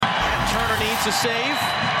chance to save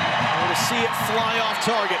or to see it fly off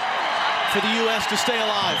target for the U.S. to stay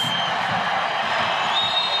alive.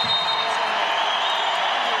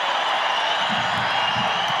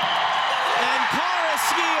 And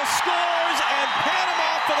Carrasquilla scores, and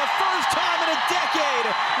Panama, for the first time in a decade,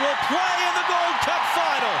 will play in the Gold Cup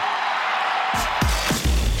final.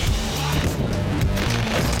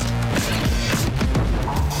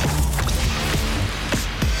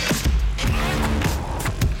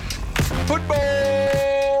 Futbol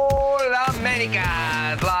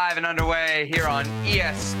America is live and underway here on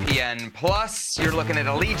ESPN Plus. You're looking at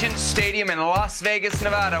Allegiant Stadium in Las Vegas,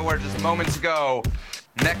 Nevada, where just moments ago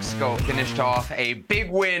Mexico finished off a big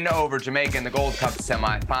win over Jamaica in the Gold Cup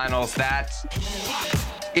semifinals. That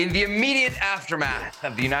in the immediate aftermath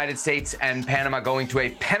of the United States and Panama going to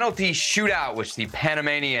a penalty shootout, which the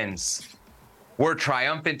Panamanians were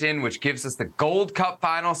triumphant in, which gives us the Gold Cup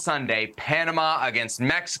final Sunday. Panama against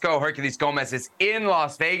Mexico. Herculez Gomez is in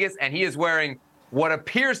Las Vegas, and he is wearing what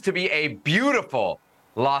appears to be a beautiful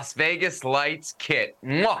Las Vegas Lights kit.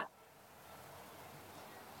 Mwah!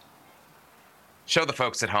 Show the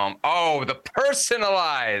folks at home. Oh, the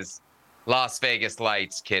personalized Las Vegas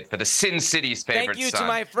Lights kit for the Sin City's favorite son. Thank you to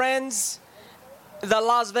my friends, the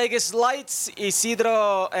Las Vegas Lights.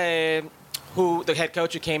 Isidro, who the head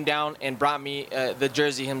coach, who came down and brought me the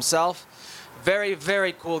jersey himself. Very,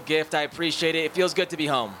 very cool gift. I appreciate it. It feels good to be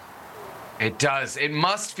home. It does. It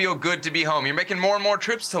must feel good to be home. You're making more and more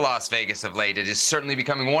trips to Las Vegas of late. It is certainly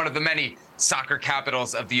becoming one of the many soccer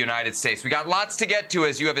capitals of the United States. We got lots to get to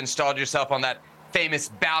as you have installed yourself on that famous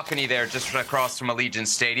balcony there just across from Allegiant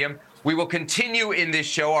Stadium. We will continue in this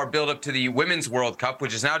show our build-up to the Women's World Cup,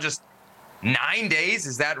 which is now just 9 days,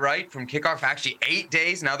 is that right, from kickoff? Actually, 8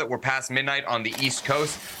 days now that we're past midnight on the East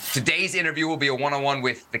Coast. Today's interview will be a one-on-one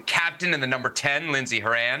with the captain and the number 10, Lindsey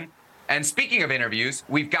Horan. And speaking of interviews,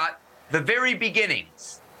 we've got the very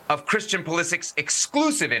beginnings of Christian Pulisic's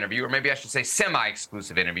exclusive interview, or maybe I should say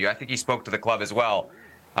semi-exclusive interview. I think he spoke to the club as well,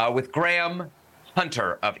 with Graham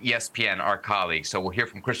Hunter of ESPN, our colleague. So we'll hear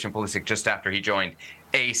from Christian Pulisic just after he joined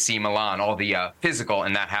AC Milan, all the physical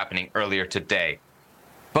and that happening earlier today.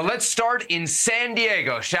 But let's start in San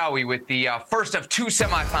Diego, shall we, with the first of two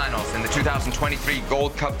semifinals in the 2023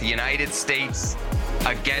 Gold Cup, the United States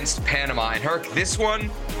against Panama. And Herc, this one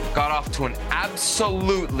got off to an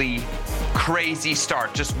absolutely crazy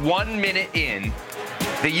start. Just 1 minute in,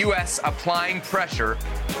 the U.S. applying pressure.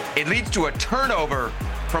 It leads to a turnover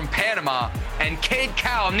from Panama, and Cade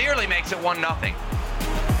Cowell nearly makes it 1-0.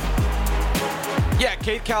 Yeah,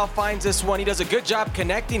 Cade Cowell finds this one. He does a good job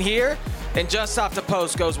connecting here, and just off the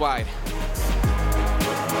post goes wide.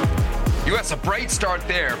 U.S. a bright start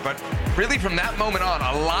there, but really from that moment on,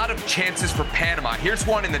 a lot of chances for Panama. Here's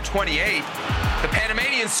one in the 28th. The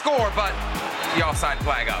Panamanians score, but the offside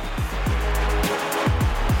flag up.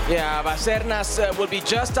 Yeah, Bacernas will be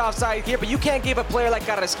just offside here, but you can't give a player like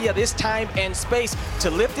Carrasquilla this time and space to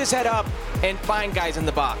lift his head up and find guys in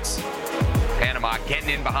the box. Panama getting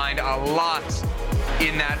in behind a lot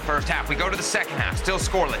in that first half. We go to the second half, still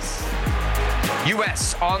scoreless.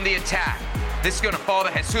 U.S. on the attack. This is going to fall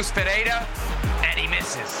to Jesus Ferreira, and he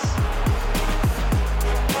misses.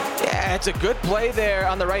 Yeah, it's a good play there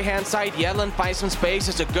on the right-hand side. Yedlin finds some space.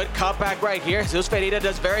 It's a good cutback right here. Jesus Ferreira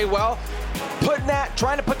does very well.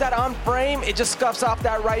 Trying to put that on frame. It just scuffs off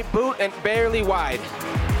that right boot and barely wide.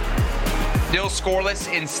 Still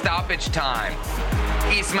scoreless in stoppage time.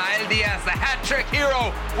 Ismael Diaz, the hat-trick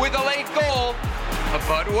hero, with a late goal.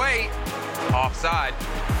 But wait, offside.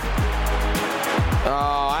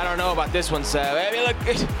 Oh, I don't know about this one, Seb. I mean, look,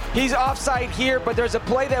 he's offside here, but there's a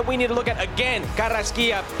play that we need to look at again.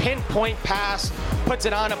 Carrasquilla, pinpoint pass, puts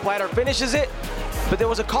it on a platter, finishes it. But there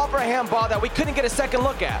was a call for a handball that we couldn't get a second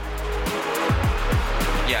look at.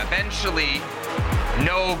 Yeah, eventually,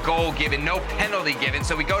 no goal given, no penalty given.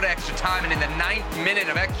 So we go to extra time, and in the 9th minute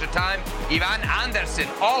of extra time, Ivan Anderson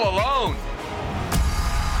all alone.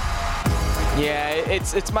 Yeah,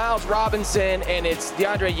 it's Miles Robinson and it's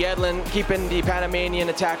DeAndre Yedlin keeping the Panamanian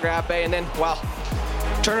attacker at bay. And then, well,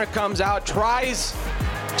 Turner comes out, tries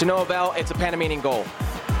to no avail. It's a Panamanian goal.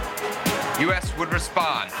 U.S. would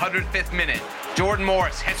respond. 105th minute. Jordan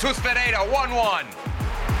Morris, Jesus Ferreira, 1-1.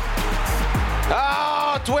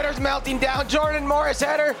 Oh, Twitter's melting down. Jordan Morris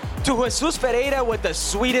header to Jesus Ferreira with the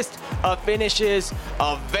sweetest of finishes.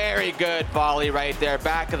 A very good volley right there,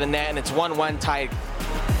 back of the net, and it's 1-1 tied.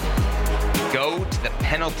 Go to the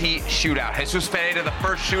penalty shootout. Jesus Ferreira, the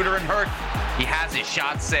first shooter in Herc. He has his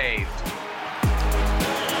shot saved.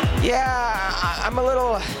 Yeah, I'm a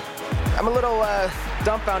little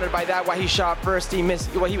dumbfounded by that. Why he shot first, he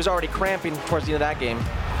missed. Well, he was already cramping towards the end of that game.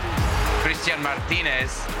 Christian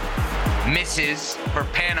Martinez misses for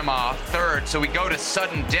Panama, third. So we go to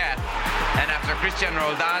sudden death. And after Cristian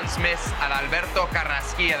Roldan's miss, and Alberto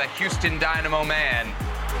Carrasquilla, the Houston Dynamo man,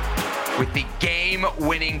 with the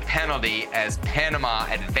game-winning penalty as Panama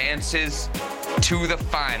advances to the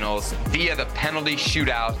finals via the penalty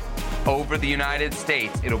shootout over the United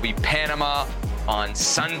States. It'll be Panama on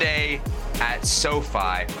Sunday at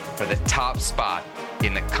SoFi for the top spot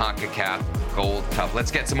in the CONCACAF Gold Cup.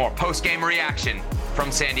 Let's get some more post-game reaction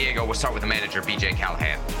from San Diego. We'll start with the manager, BJ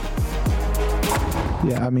Callahan.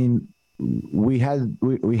 Yeah, I mean, we had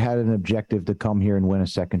an objective to come here and win a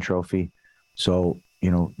second trophy. So,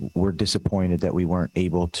 we're disappointed that we weren't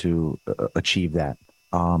able to achieve that.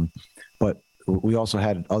 But we also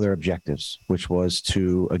had other objectives, which was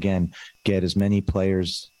to, again, get as many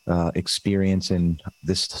players experience in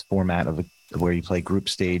this format of where you play group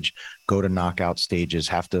stage, go to knockout stages,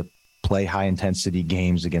 have to play high intensity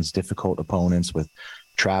games against difficult opponents with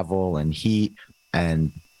travel and heat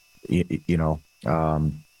and, and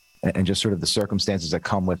just sort of the circumstances that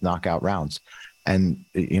come with knockout rounds. And,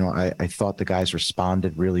 I thought the guys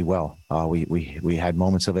responded really well. We had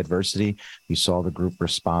moments of adversity. We saw the group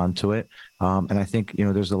respond to it. And I think,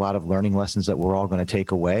 there's a lot of learning lessons that we're all going to take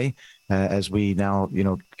away as we now,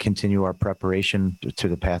 continue our preparation to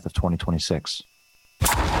the path of 2026.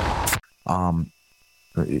 For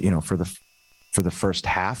the first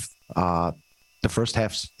half, the first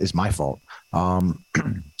half is my fault.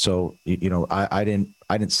 So, I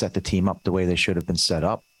didn't set the team up the way they should have been set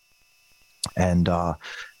up. And,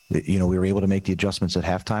 we were able to make the adjustments at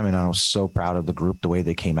halftime, and I was so proud of the group, the way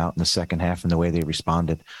they came out in the second half and the way they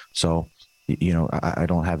responded. So, I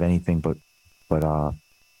don't have anything but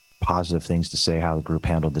positive things to say how the group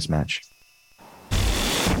handled this match.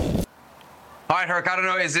 All right, Herc, I don't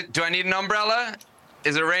know. Do I need an umbrella?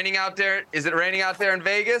 Is it raining out there? Is it raining out there in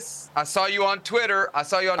Vegas? I saw you on Twitter.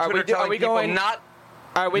 Telling people not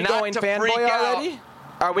to freak out.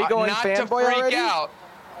 Are we going fanboy already? Out.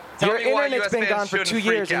 Your internet's been gone for 2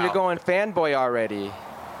 years and you're going fanboy already.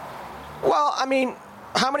 Well, I mean,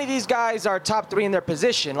 how many of these guys are top 3 in their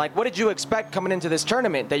position? Like, what did you expect coming into this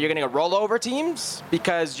tournament? That you're going to roll over teams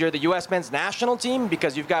because you're the U.S. men's national team,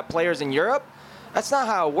 because you've got players in Europe? That's not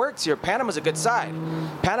how it works here. Panama's a good side.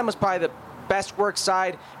 Panama's probably the best work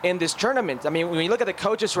side in this tournament. I mean, when you look at the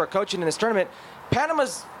coaches who are coaching in this tournament,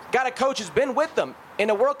 Panama's got a coach who's been with them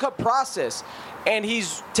in a World Cup process, and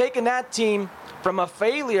he's taken that team from a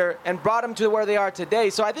failure and brought them to where they are today.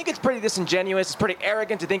 So I think it's pretty disingenuous. It's pretty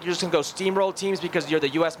arrogant to think you're just going to go steamroll teams because you're the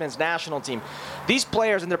U.S. men's national team. These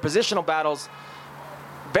players in their positional battles,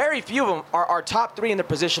 very few of them are top 3 in their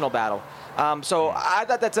positional battle. So I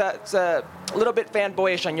thought it's a little bit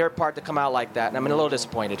fanboyish on your part to come out like that, and I'm a little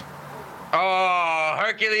disappointed. Oh,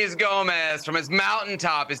 Herculez Gomez from his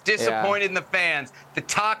mountaintop is disappointed in the fans, the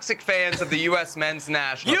toxic fans of the U.S. men's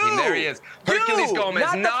national team. There he is. Herculez Gomez,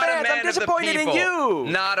 not a man of the people. I'm disappointed in you.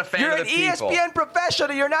 Not a fan of the people. You're an ESPN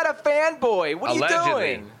professional. You're not a fanboy. What are you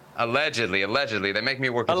doing? Allegedly. They make me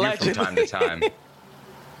work with you from time to time.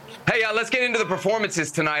 Hey, let's get into the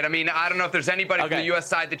performances tonight. I mean, I don't know if there's anybody from the U.S.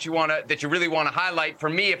 side that you really want to highlight. For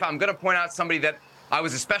me, if I'm going to point out somebody that I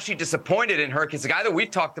was especially disappointed in, Herc, is a guy that we've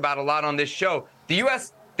talked about a lot on this show. The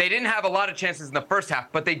U.S., they didn't have a lot of chances in the first half,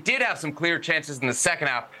 but they did have some clear chances in the second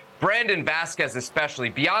half. Brandon Vasquez especially,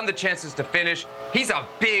 beyond the chances to finish, he's a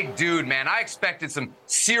big dude, man. I expected some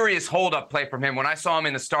serious hold-up play from him when I saw him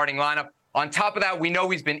in the starting lineup. On top of that, we know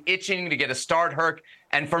he's been itching to get a start, Herc.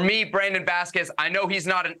 And for me, Brandon Vasquez, I know he's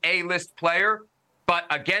not an A-list player, but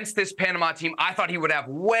against this Panama team, I thought he would have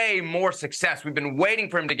way more success. We've been waiting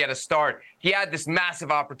for him to get a start. He had this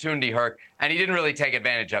massive opportunity, Herc, and he didn't really take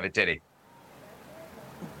advantage of it, did he?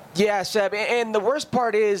 Yeah, Seb, and the worst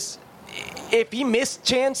part is if he missed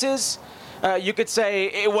chances, you could say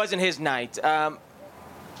it wasn't his night.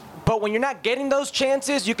 But when you're not getting those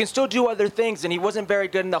chances, you can still do other things, and he wasn't very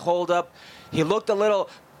good in the hold-up. He looked a little...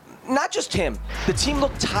 Not just him. The team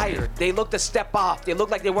looked tired. They looked a step off. They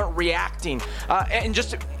looked like they weren't reacting. And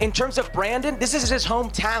just in terms of Brandon, this is his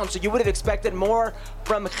hometown, so you would have expected more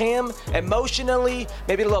from him emotionally,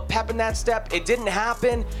 maybe a little pep in that step. It didn't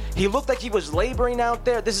happen. He looked like he was laboring out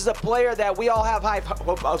there. This is a player that we all have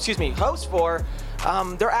hopes for.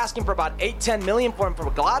 They're asking for about $8-10 million for him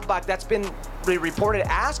from Gladbach. That's been reported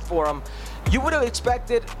asked for him. You would have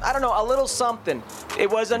expected, I don't know, a little something. It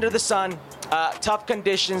was under the sun. Tough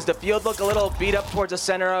conditions. The field looked a little beat up towards the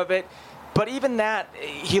center of it. But even that,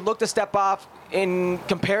 he looked a step off in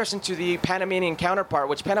comparison to the Panamanian counterpart,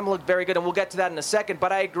 which Panama looked very good, and we'll get to that in a second.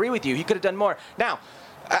 But I agree with you. He could have done more. Now,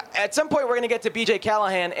 at some point, we're going to get to BJ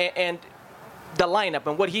Callahan, and the lineup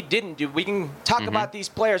and what he didn't do. We can talk about these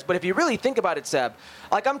players, but if you really think about it, Seb,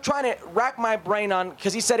 like I'm trying to rack my brain on,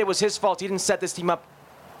 because he said it was his fault. He didn't set this team up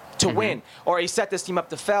to win, or he set this team up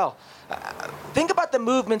to fail. Think about the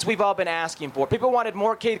movements we've all been asking for. People wanted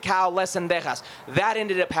more Cade Cowell, less Sendejas. That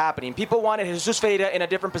ended up happening. People wanted Jesus Ferreira in a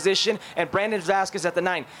different position and Brandon Vasquez at the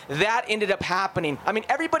 9. That ended up happening. I mean,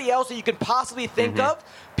 everybody else that you could possibly think of,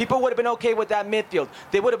 people would have been okay with that midfield.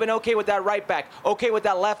 They would have been okay with that right back, okay with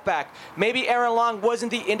that left back. Maybe Aaron Long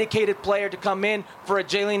wasn't the indicated player to come in for a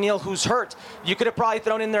Jalen Neal who's hurt. You could have probably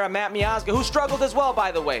thrown in there a Matt Miazga, who struggled as well,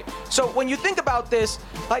 by the way. So when you think about this,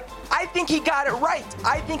 like, I think he got it right.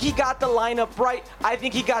 I think he got the lineup right. I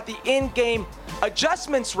think he got the in-game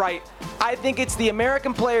adjustments right. I think it's the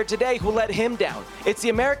American player today who let him down. It's the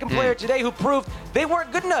American player today who proved they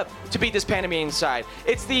weren't good enough to beat this Panamanian side.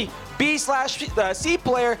 It's the B/C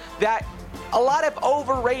player that a lot have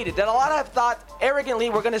overrated, that a lot have thought arrogantly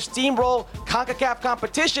we're going to steamroll CONCACAF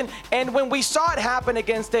competition, and when we saw it happen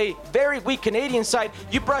against a very weak Canadian side,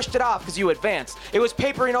 you brushed it off because you advanced. It was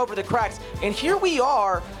papering over the cracks, and here we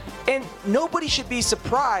are. And nobody should be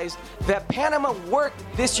surprised that Panama worked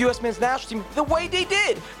this U.S. men's national team the way they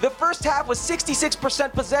did. The first half was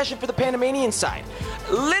 66% possession for the Panamanian side.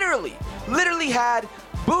 Literally had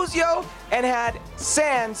Buzio and had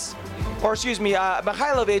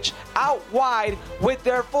Mihailovic out wide with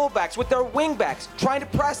their fullbacks, with their wingbacks, trying to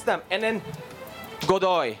press them. And then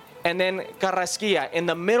Godoy and then Carrasquilla in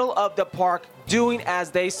the middle of the park, doing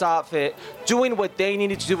as they saw fit, doing what they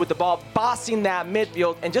needed to do with the ball, bossing that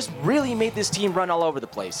midfield, and just really made this team run all over the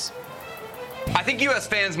place. I think U.S.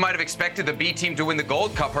 fans might have expected the B team to win the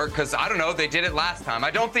Gold Cup, because, I don't know, they did it last time.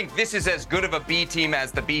 I don't think this is as good of a B team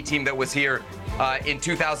as the B team that was here in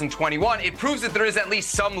 2021. It proves that there is at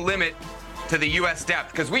least some limit to the U.S.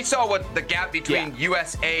 depth, because we saw what the gap between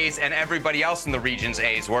U.S. A's and everybody else in the region's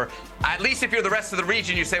A's were. At least if you're the rest of the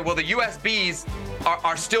region, you say, well, the U.S. B's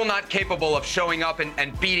are still not capable of showing up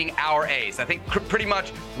and beating our A's. I think pretty much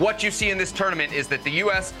what you see in this tournament is that the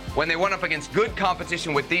U.S., when they went up against good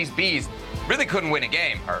competition with these B's, really couldn't win a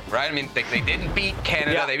game, right? I mean, they didn't beat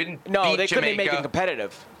Canada. They didn't beat Jamaica. They couldn't make it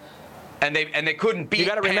competitive. And they couldn't beat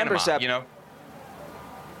Panama, remember, Seb, you know?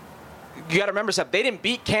 You got to remember, Seb, they didn't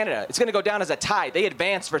beat Canada. It's going to go down as a tie. They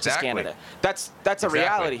advanced versus Canada. That's a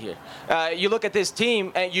reality here. You look at this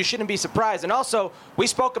team, and you shouldn't be surprised. And also, we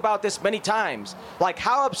spoke about this many times. Like,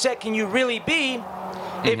 how upset can you really be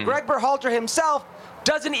if Greg Berhalter himself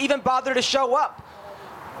doesn't even bother to show up?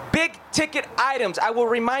 Big ticket items, I will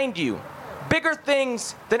remind you. Bigger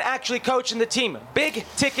things than actually coaching the team. Big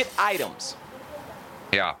ticket items.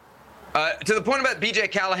 Yeah. To the point about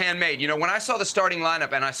BJ Callahan made, when I saw the starting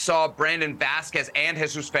lineup and I saw Brandon Vasquez and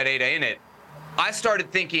Jesus Ferreira in it, I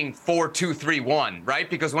started thinking 4-2-3-1, right?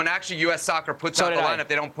 Because when actually U.S. Soccer puts out the lineup,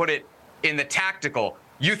 they don't put it in the tactical.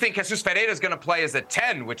 You think Jesus Ferreira is going to play as a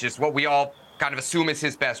 10, which is what we all kind of assume is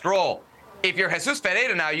his best role. If you're Jesus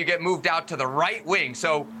Ferreira now, you get moved out to the right wing.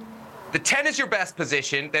 So the 10 is your best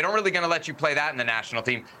position. They don't really going to let you play that in the national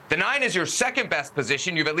team. The 9 is your second best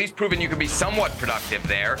position. You've at least proven you can be somewhat productive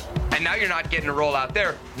there. And now you're not getting a roll out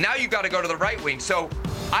there. Now you've got to go to the right wing. So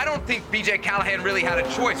I don't think BJ Callahan really had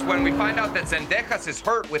a choice. When we find out that Zendejas is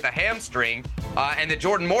hurt with a hamstring and that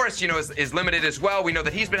Jordan Morris, is limited as well. We know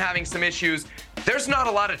that he's been having some issues. There's not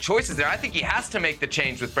a lot of choices there. I think he has to make the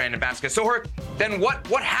change with Brandon Vasquez. So, Herc, then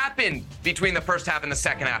what happened between the first half and the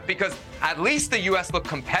second half? Because at least the U.S. looked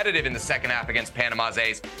competitive in the second half against Panama's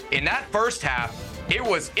A's. In that first half, it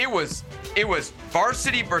was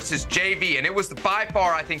varsity versus JV, and it was by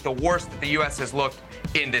far, I think, the worst that the U.S. has looked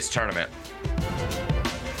in this tournament.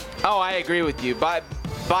 Oh, I agree with you.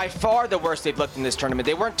 By far the worst they've looked in this tournament.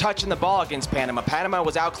 They weren't touching the ball against Panama. Panama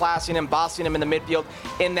was outclassing them, bossing them in the midfield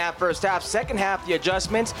in that first half. Second half, the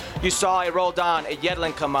adjustments, you saw a Roldan, a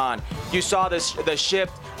Yedlin come on. You saw the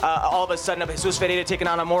shift, all of a sudden, of Jesus Ferreira taking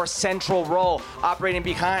on a more central role, operating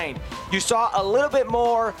behind. You saw a little bit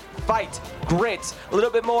more fight, grit, a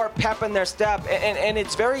little bit more pep in their step. And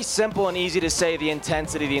it's very simple and easy to say the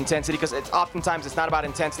intensity, because oftentimes it's not about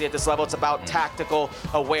intensity at this level. It's about tactical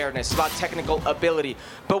awareness. It's about technical ability.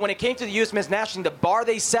 But when it came to the U.S. men's national team, the bar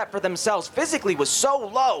they set for themselves physically was so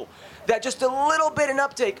low that just a little bit in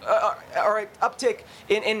uptick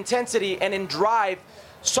in intensity and in drive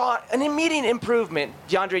saw an immediate improvement.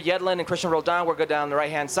 DeAndre Yedlin and Christian Roldan were good down the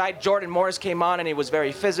right-hand side. Jordan Morris came on, and he was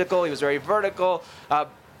very physical. He was very vertical.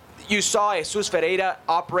 You saw Jesus Ferreira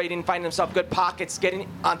operating, finding himself good pockets, getting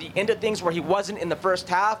on the end of things where he wasn't in the first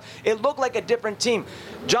half. It looked like a different team.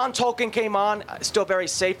 John Tolkien came on, still very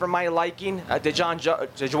safe for my liking.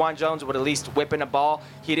 DeJuan Jones would at least whip in a ball.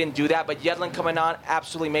 He didn't do that, but Yedlin coming on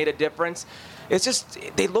absolutely made a difference. it's just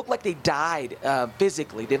they look like they died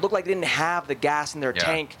physically. They look like they didn't have the gas in their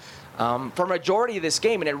tank for a majority of this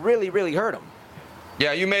game, and it really, really hurt them.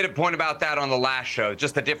 Yeah, you made a point about that on the last show,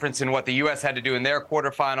 just the difference in what the U.S. had to do in their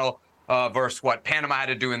quarterfinal versus what Panama had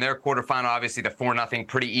to do in their quarterfinal. Obviously, the 4-0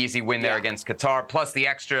 pretty easy win there against Qatar, plus the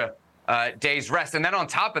extra day's rest. And then on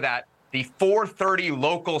top of that, the 4:30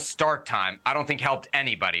 local start time, I don't think helped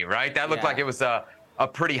anybody, right? That looked like it was a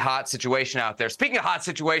pretty hot situation out there. Speaking of hot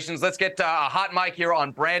situations, let's get a hot mic here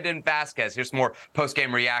on Brandon Vasquez. Here's some more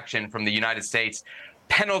post-game reaction from the United States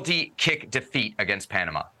penalty kick defeat against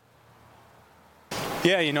Panama.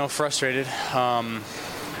 Yeah, frustrated.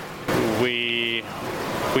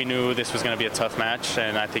 We knew this was going to be a tough match,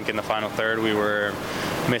 and I think in the final third we were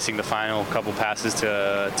missing the final couple passes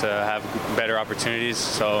to have better opportunities.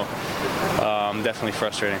 So definitely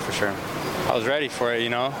frustrating for sure. I was ready for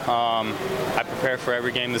it, I prepare for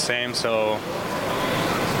every game the same, so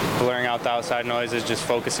blurring out the outside noises, just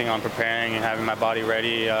focusing on preparing and having my body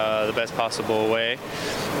ready the best possible way.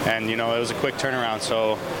 And, it was a quick turnaround,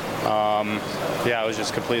 so, I was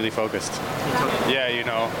just completely focused. Yeah,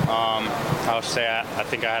 I'll say I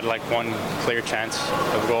think I had like one clear chance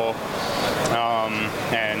of goal.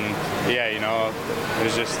 It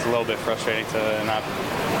was just a little bit frustrating to not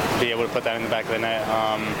be able to put that in the back of the net.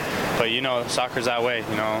 But, soccer's that way,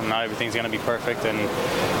 not everything's going to be perfect,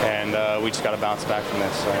 and we just got to bounce back from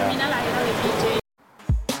this. So, yeah.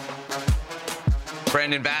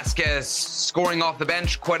 Brandon Vasquez scoring off the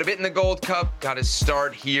bench quite a bit in the Gold Cup. Got his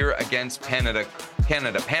start here against Panama,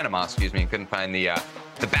 Couldn't find the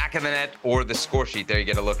back of the net or the score sheet. There you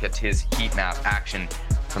get a look at his heat map action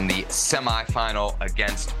from the semifinal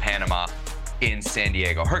against Panama in San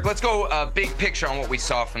Diego. Herc, let's go big picture on what we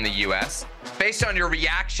saw from the U.S. Based on your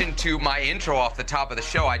reaction to my intro off the top of the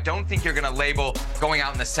show, I don't think you're going to label going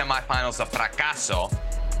out in the semifinals a fracaso.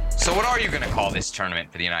 So what are you going to call this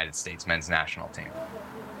tournament for the United States men's national team?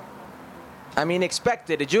 I mean,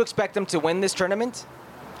 expected. Did you expect them to win this tournament?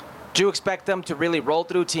 Did you expect them to really roll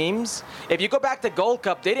through teams? If you go back to Gold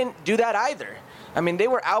Cup, they didn't do that either. I mean, they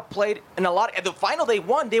were outplayed in a lot. At the final they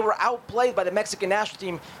won, they were outplayed by the Mexican national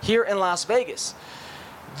team here in Las Vegas.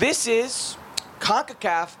 This is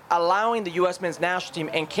CONCACAF allowing the U.S. men's national team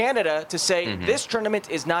and Canada to say this tournament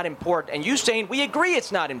is not important. And you saying, we agree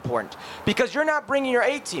it's not important because you're not bringing your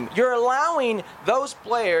A team. You're allowing those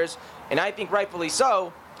players, and I think rightfully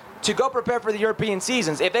so, to go prepare for the European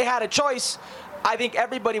seasons. If they had a choice, I think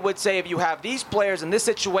everybody would say if you have these players in this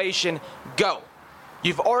situation, go.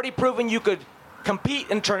 You've already proven you could compete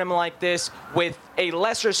in a tournament like this with a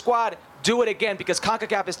lesser squad. Do it again because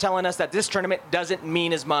CONCACAF is telling us that this tournament doesn't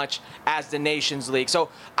mean as much as the Nations League. So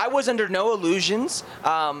I was under no illusions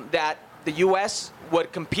that the U.S.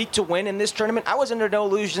 would compete to win in this tournament. I was under no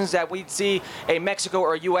illusions that we'd see a Mexico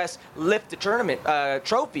or a U.S. lift the tournament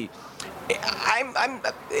trophy.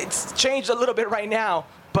 It's changed a little bit right now,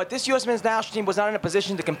 but this U.S. men's national team was not in a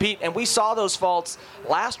position to compete, and we saw those faults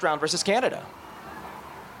last round versus Canada.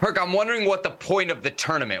 Herc, I'm wondering what the point of the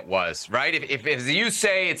tournament was, right? If as you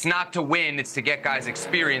say it's not to win, it's to get guys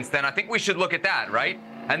experience, then I think we should look at that, right?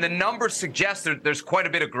 And the numbers suggest there's quite a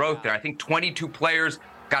bit of growth there. I think 22 players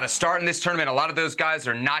got a start in this tournament. A lot of those guys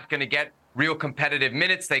are not going to get real competitive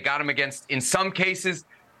minutes. They got them against, in some cases,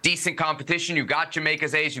 decent competition. You got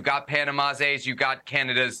Jamaica's A's, you got Panama's A's, you got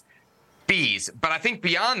Canada's B's. But I think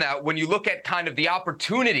beyond that, when you look at kind of the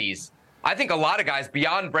opportunities, I think a lot of guys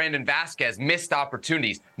beyond Brandon Vasquez missed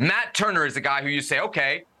opportunities. Matt Turner is a guy who you say,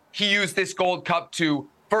 okay, he used this Gold Cup to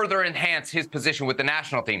further enhance his position with the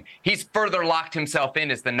national team. He's further locked himself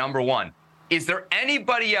in as the number one. Is there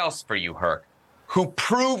anybody else for you, Herc, who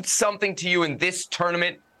proved something to you in this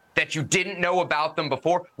tournament that you didn't know about them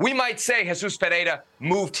before? We might say Jesus Ferreira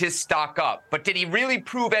moved his stock up, but did he really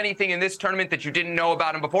prove anything in this tournament that you didn't know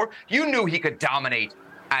about him before? You knew he could dominate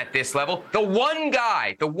at this level. The one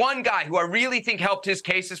guy who I really think helped his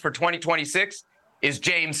cases for 2026 is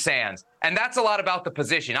James Sands. And that's a lot about the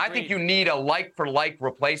position. I think you need a like-for-like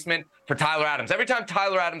replacement for Tyler Adams. Every time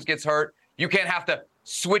Tyler Adams gets hurt, you can't have to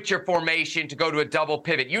switch your formation to go to a double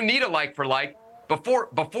pivot. You need a like-for-like.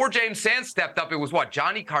 Before James Sands stepped up, it was what,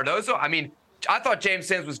 Johnny Cardozo? I mean, I thought James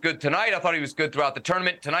Sands was good tonight. I thought he was good throughout the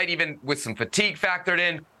tournament. Tonight, even with some fatigue factored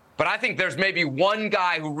in. But I think there's maybe one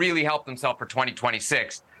guy who really helped himself for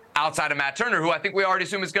 2026 outside of Matt Turner, who I think we already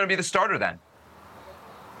assume is going to be the starter then.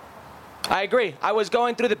 I agree. I was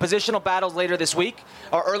going through the positional battles earlier this week,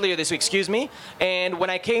 and when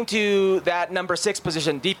I came to that number 6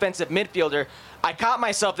 position, defensive midfielder, I caught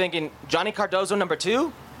myself thinking, Johnny Cardozo, number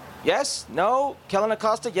 2? Yes? No? Kellen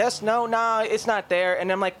Acosta? Yes? No? Nah, it's not there.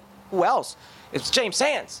 And I'm like, Who else? It's James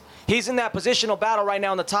Sands. He's in that positional battle right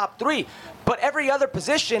now in the top 3. But every other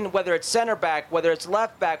position, whether it's center back, whether it's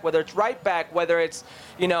left back, whether it's right back, whether it's,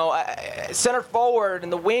 center forward in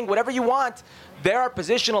the wing, whatever you want, there are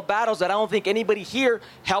positional battles that I don't think anybody here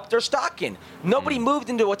helped their stock in. Nobody moved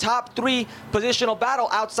into a top 3 positional battle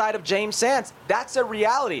outside of James Sands. That's a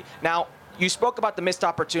reality. Now, you spoke about the missed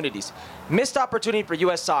opportunities. Missed opportunity for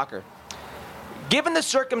U.S. soccer. Given the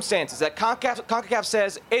circumstances that CONCACAF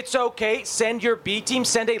says it's okay, send your B team,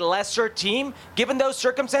 send a lesser team. Given those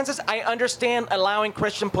circumstances, I understand allowing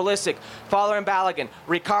Christian Pulisic, Folarin Balogun,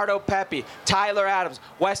 Ricardo Pepi, Tyler Adams,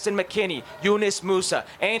 Weston McKennie, Yunus Musa,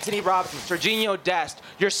 Anthony Robinson, Serginho Dest,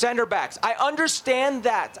 your center backs. I understand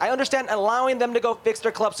that. I understand allowing them to go fix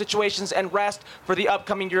their club situations and rest for the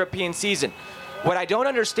upcoming European season. What I don't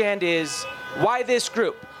understand is why this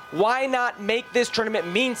group? Why not make this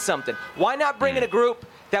tournament mean something? Why not bring in a group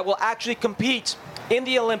that will actually compete in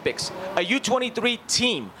the Olympics? A U23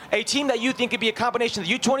 team. A team that you think could be a combination of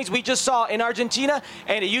the U20s we just saw in Argentina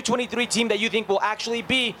and a U23 team that you think will actually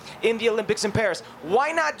be in the Olympics in Paris.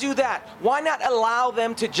 Why not do that? Why not allow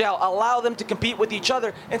them to gel, allow them to compete with each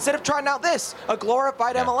other instead of trying out this, a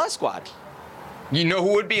glorified MLS squad? You know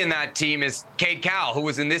who would be in that team is Cade Cowell, who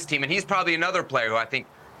was in this team, and he's probably another player who I think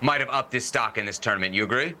might have upped his stock in this tournament. You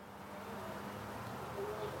agree?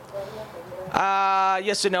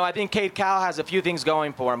 Yes and no. I think Cade Cowell has a few things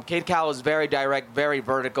going for him. Cade Cowell is very direct, very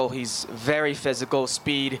vertical. He's very physical,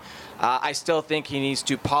 speed. I still think he needs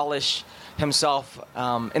to polish himself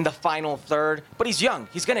in the final third, but he's young.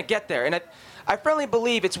 He's going to get there. And I firmly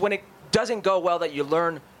believe it's when it doesn't go well that you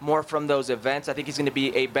learn more from those events. I think he's going to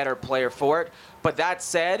be a better player for it. But that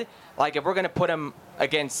said, like if we're going to put him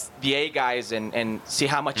against the A guys and see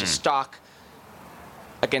how much his stock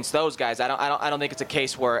against those guys, I don't think it's a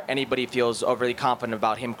case where anybody feels overly confident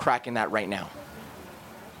about him cracking that right now.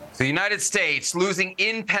 The United States losing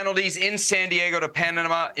in penalties in San Diego to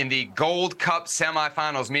Panama in the Gold Cup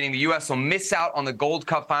semifinals, meaning the U.S. will miss out on the Gold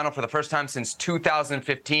Cup final for the first time since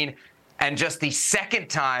 2015 and just the second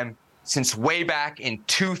time since way back in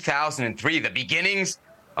 2003, the beginnings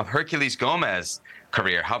of Herculez Gomez's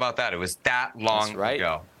career. How about that? It was that long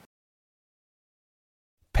ago.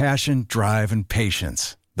 Passion, drive, and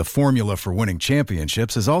patience. The formula for winning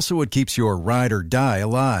championships is also what keeps your ride or die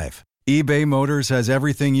alive. eBay Motors has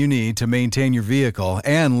everything you need to maintain your vehicle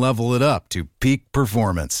and level it up to peak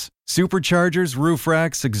performance. Superchargers, roof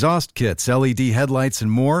racks, exhaust kits, LED headlights, and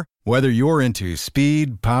more. Whether you're into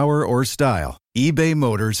speed, power, or style, eBay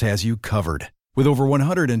Motors has you covered. With over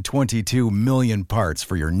 122 million parts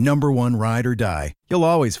for your number one ride or die, you'll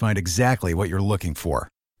always find exactly what you're looking for.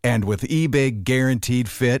 And with eBay Guaranteed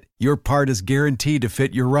Fit, your part is guaranteed to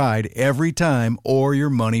fit your ride every time or your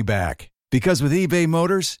money back. Because with eBay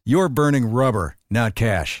Motors, you're burning rubber, not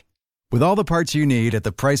cash. With all the parts you need at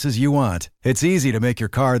the prices you want, it's easy to make your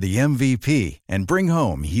car the MVP and bring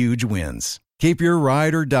home huge wins. Keep your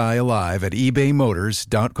ride or die alive at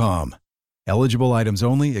ebaymotors.com. Eligible items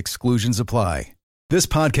only. Exclusions apply. This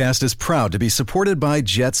podcast is proud to be supported by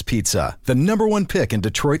Jets Pizza, the #1 pick in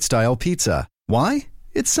Detroit-style pizza. Why?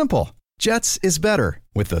 It's simple. Jets is better.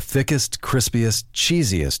 With the thickest, crispiest,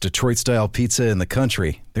 cheesiest Detroit-style pizza in the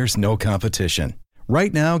country, there's no competition.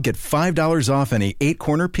 Right now, get $5 off any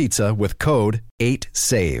 8-corner pizza with code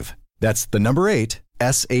 8SAVE. That's the number 8,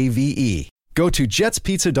 S-A-V-E. Go to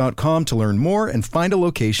jetspizza.com to learn more and find a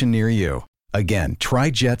location near you. Again, try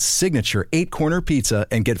Jet's signature 8-corner pizza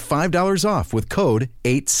and get $5 off with code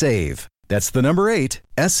 8SAVE. That's the number 8,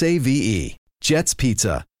 S-A-V-E. Jet's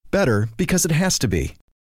Pizza. Better because it has to be.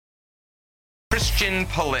 Christian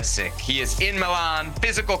Pulisic. He is in Milan,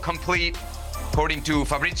 physical complete. According to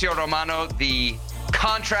Fabrizio Romano, the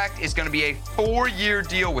contract is going to be a 4-year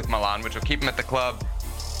deal with Milan, which will keep him at the club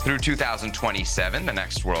through 2027, the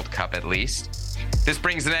next World Cup at least. This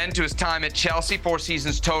brings an end to his time at Chelsea, 4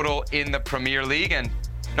 seasons total in the Premier League. And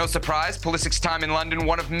no surprise, Pulisic's time in London,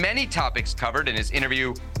 one of many topics covered in his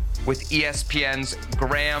interview with ESPN's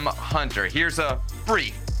Graham Hunter. Here's a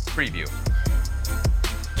brief preview.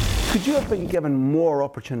 Could you have been given more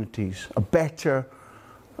opportunities, a better,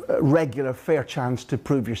 regular, fair chance to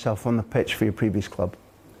prove yourself on the pitch for your previous club?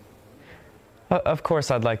 Of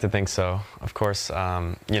course, I'd like to think so. Of course,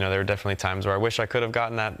 there were definitely times where I wish I could have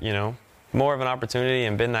gotten that, more of an opportunity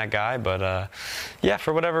and been that guy. But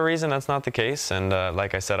for whatever reason, that's not the case. And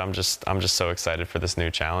like I said, I'm just so excited for this new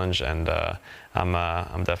challenge, and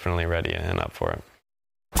I'm definitely ready and up for it.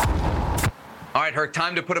 All right, Herc,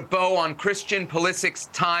 time to put a bow on Christian Pulisic's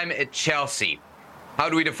time at Chelsea. How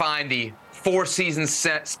do we define the 4 seasons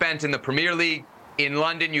spent in the Premier League in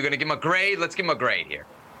London? You're going to give him a grade? Let's give him a grade here.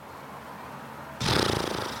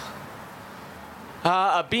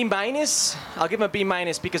 A B minus. I'll give him a B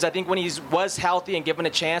minus because I think when he was healthy and given a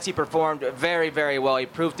chance, he performed very, very well. He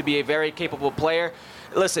proved to be a very capable player.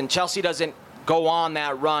 Listen, Chelsea doesn't go on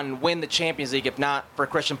that run, win the Champions League if not for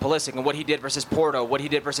Christian Pulisic and what he did versus Porto, what he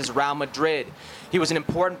did versus Real Madrid. He was an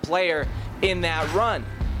important player in that run.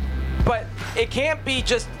 But it can't be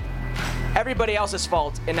just everybody else's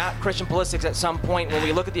fault and not Christian Pulisic's at some point when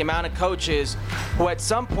we look at the amount of coaches who at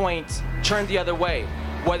some point turned the other way.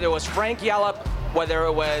 Whether it was Frank Yallop, whether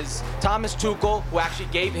it was Thomas Tuchel, who actually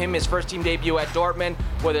gave him his first team debut at Dortmund,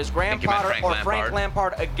 whether it's Graham Potter or Frank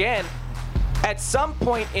Lampard again, at some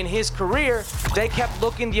point in his career, they kept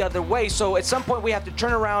looking the other way. So at some point, we have to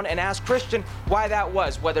turn around and ask Christian why that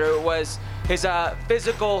was, whether it was his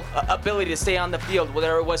physical ability to stay on the field,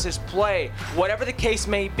 whether it was his play, whatever the case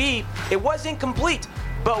may be, it wasn't complete.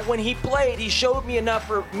 But when he played, he showed me enough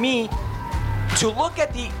for me to look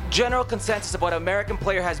at the general consensus of what an American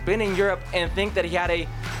player has been in Europe and think that he had a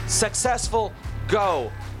successful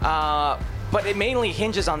go. But it mainly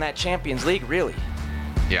hinges on that Champions League, really.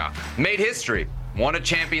 Yeah, made history. Won a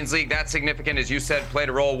Champions League, that's significant, as you said, played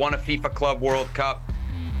a role, won a FIFA Club World Cup.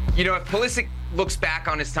 You know, if Pulisic looks back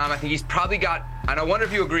on his time, I think he's probably got, and I wonder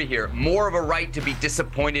if you agree here, more of a right to be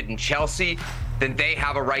disappointed in Chelsea than they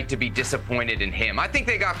have a right to be disappointed in him. I think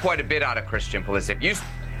they got quite a bit out of Christian Pulisic. You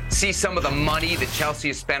see some of the money that Chelsea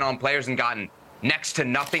has spent on players and gotten next to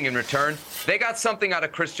nothing in return. They got something out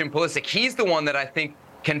of Christian Pulisic. He's the one that I think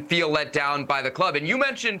can feel let down by the club. And you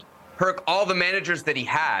mentioned, Herc, all the managers that he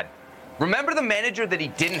had. Remember the manager that he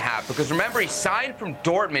didn't have, because remember, he signed from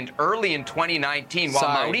Dortmund early in 2019 while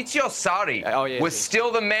Maurizio Sarri was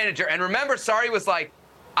still the manager. And remember, Sarri was like,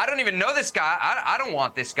 I don't even know this guy. I don't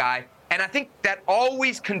want this guy. And I think that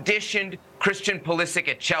always conditioned Christian Pulisic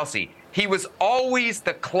at Chelsea. He was always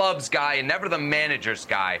the club's guy and never the manager's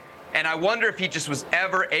guy. And I wonder if he just was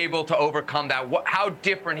ever able to overcome that, how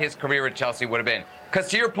different his career at Chelsea would have been. Because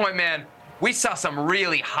to your point, man, we saw some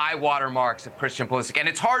really high water marks of Christian Pulisic. And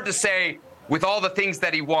it's hard to say, with all the things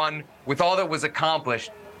that he won, with all that was accomplished,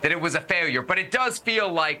 that it was a failure. But it does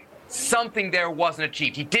feel like something there wasn't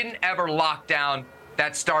achieved. He didn't ever lock down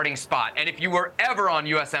that starting spot. And if you were ever on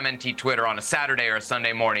USMNT Twitter on a Saturday or a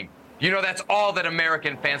Sunday morning, you know that's all that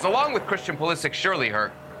American fans, along with Christian Pulisic, surely,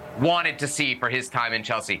 Herc, wanted to see for his time in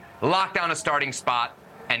Chelsea. Lock down a starting spot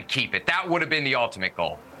and keep it. That would have been the ultimate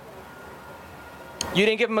goal. You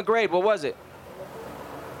didn't give him a grade. What was it?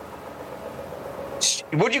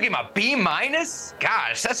 Would you give him a B minus?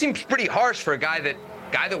 Gosh, that seems pretty harsh for a guy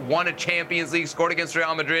that won a Champions League, scored against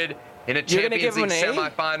Real Madrid in a Champions League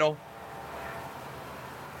semifinal.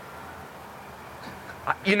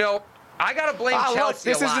 You know, I gotta blame Chelsea a lot.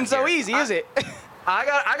 This isn't so easy, is it? I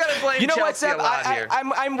gotta blame Chelsea a lot here.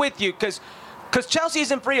 I'm with you because Chelsea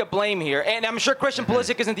isn't free of blame here, and I'm sure Christian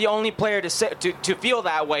Pulisic isn't the only player to feel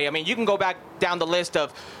that way. I mean, you can go back down the list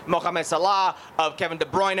of Mohamed Salah, of Kevin De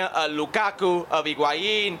Bruyne, Lukaku, of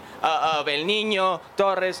Higuain, of El Niño,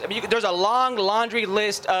 Torres. I mean, there's a long laundry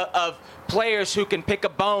list of players who can pick a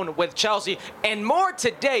bone with Chelsea, and more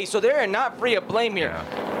today. So they're not free of blame here.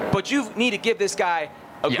 Yeah. But you need to give this guy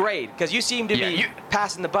a grade because you seem to be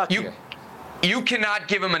passing the buck here. You cannot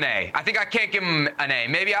give him an A. I think I can't give him an A.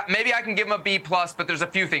 Maybe I can give him a B+, but there's a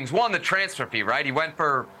few things. One, the transfer fee, right? He went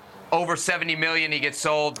for over $70 million. He gets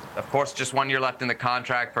sold. Of course, just 1 year left in the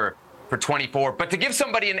contract for 24. But to give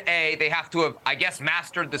somebody an A, they have to have, I guess,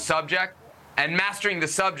 mastered the subject. And mastering the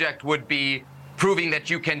subject would be proving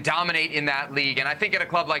that you can dominate in that league. And I think at a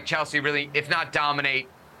club like Chelsea, really, if not dominate,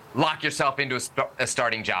 lock yourself into a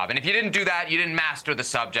starting job. And if you didn't do that, you didn't master the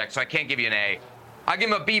subject. So I can't give you an A. I'll give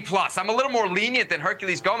him a B+. I'm a little more lenient than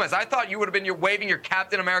Herculez Gomez. I thought you would have been waving your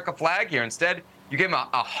Captain America flag here. Instead, you gave him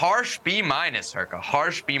a harsh B-, Herc, a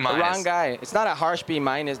harsh B-. Wrong guy. It's not a harsh B-.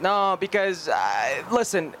 No, because,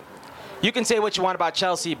 listen, you can say what you want about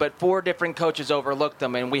Chelsea, but 4 different coaches overlooked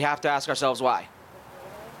them, and we have to ask ourselves why.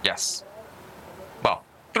 Yes. Well,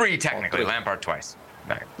 3 technically. 3. Lampard twice.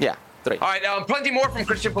 Right. Yeah. 3. All right, plenty more from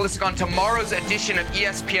Christian Pulisic on tomorrow's edition of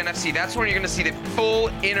ESPN FC. That's when you're going to see the full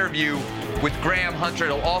interview with Graham Hunter.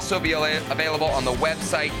 It'll also be available on the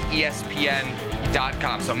website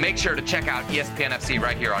ESPN.com. So make sure to check out ESPN FC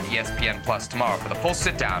right here on ESPN Plus tomorrow for the full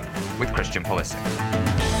sit-down with Christian Pulisic.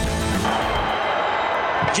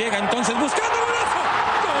 Llega entonces buscando golazo.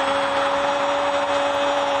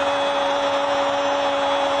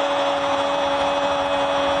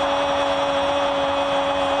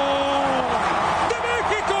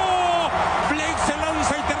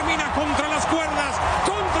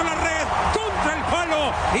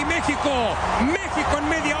 Y México en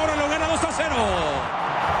media hora lo gana 2-0.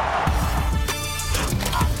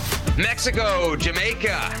 Mexico,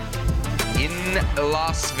 Jamaica, in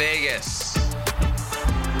Las Vegas.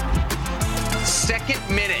 Second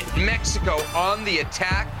minute, Mexico on the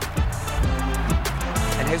attack.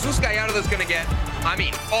 And Jesus Gallardo's going to get,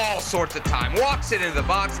 all sorts of time. Walks it into the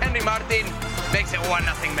box. Henry Martin makes it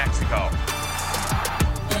 1-0 Mexico.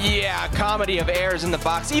 Yeah, comedy of errors in the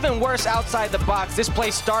box. Even worse outside the box. This play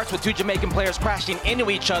starts with two Jamaican players crashing into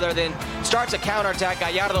each other, then starts a counterattack.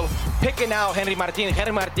 Gallardo picking out Henry Martin.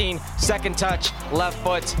 Henry Martin, second touch, left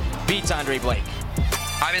foot, beats Andre Blake.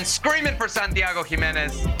 I've been screaming for Santiago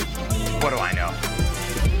Jimenez. What do I know?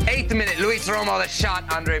 8th minute, Luis Romo, the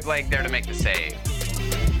shot. Andre Blake there to make the save.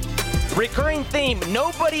 Recurring theme,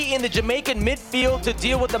 nobody in the Jamaican midfield to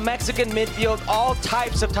deal with the Mexican midfield, all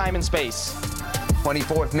types of time and space.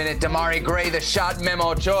 24th minute, Damari Gray, the shot.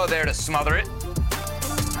 Memo Ochoa there to smother it.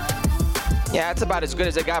 Yeah, that's about as good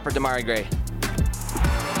as it got for Damari Gray.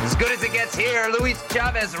 As good as it gets here, Luis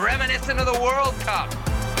Chavez reminiscent of the World Cup.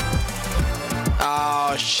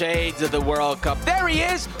 Oh, shades of the World Cup. There he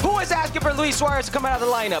is. Who is asking for Luis Suarez to come out of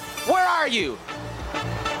the lineup? Where are you?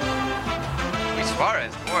 Luis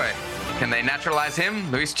Suarez, boy. Can they naturalize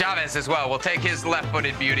him? Luis Chavez as well. We'll take his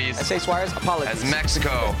left-footed beauties. I say Suarez, apologies. As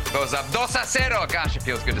Mexico goes up 2-0. Gosh, it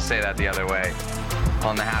feels good to say that the other way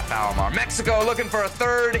on the half-hour mark. Mexico looking for a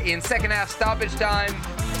third in second half stoppage time.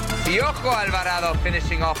 Piojo Alvarado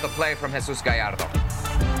finishing off the play from Jesus Gallardo.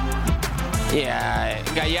 Yeah,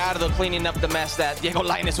 Gallardo cleaning up the mess that Diego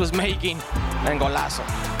Lainez was making. And golazo.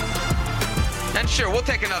 And sure, we'll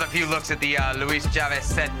take another few looks at the Luis Chavez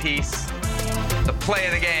set piece. The play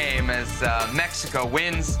of the game as Mexico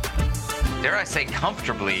wins, dare I say,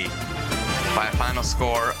 comfortably by a final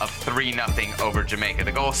score of 3-0 over Jamaica.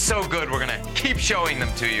 The goal is so good, we're going to keep showing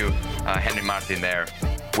them to you. Henry Martin there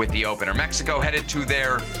with the opener. Mexico headed to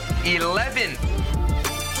their 11th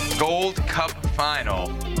Gold Cup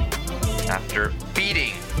final after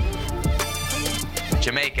beating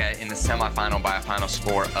Jamaica in the semifinal by a final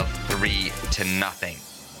score of 3-0.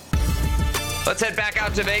 Let's head back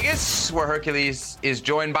out to Vegas, where Hercules is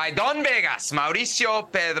joined by Don Vegas, Mauricio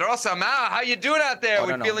Pedrosa. Mao, how you doing out there?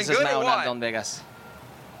 We feeling good or what? Don Vegas.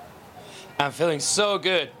 I'm feeling so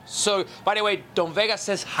good. So, by the way, Don Vegas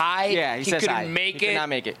says hi. Yeah, he says hi. Couldn't make he it. Could not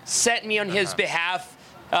make it. Sent me on his behalf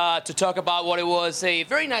to talk about what it was a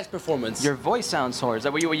very nice performance. Your voice sounds hoarse.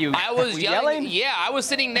 Were you I was yelling? Yeah, I was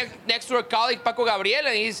sitting next to our colleague Paco Gabriel,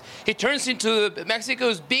 and he turns into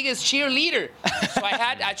Mexico's biggest cheerleader. So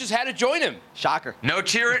I just had to join him. Shocker. No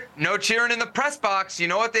cheering in the press box. You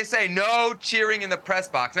know what they say? No cheering in the press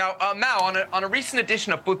box. Now, Mao, on a recent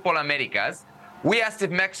edition of Futbol Americas, we asked if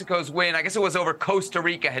Mexico's win, I guess it was over Costa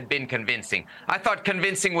Rica, had been convincing. I thought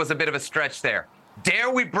convincing was a bit of a stretch there. Dare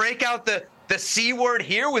we break out the C word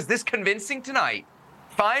here? Was this convincing tonight?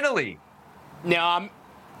 Finally. No,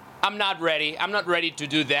 I'm not ready. I'm not ready to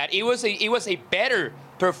do that. It was a better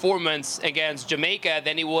performance against Jamaica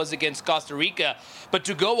than it was against Costa Rica. But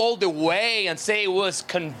to go all the way and say it was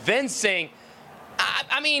convincing,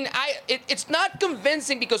 it's not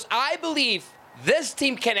convincing because I believe this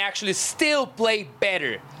team can actually still play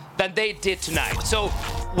better than they did tonight. So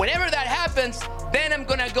whenever that happens, then I'm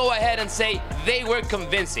going to go ahead and say they were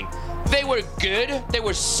convincing. They were good. They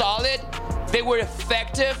were solid. They were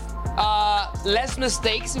effective. Less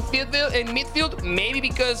mistakes in midfield. Maybe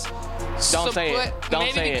because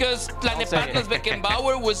Tlanepantas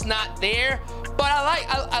Beckenbauer was not there. But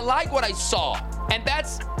I like what I saw, and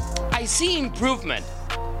I see improvement.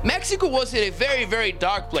 Mexico was in a very, very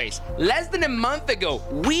dark place. Less than a month ago,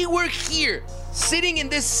 we were here, sitting in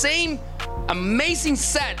this same amazing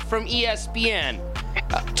set from ESPN,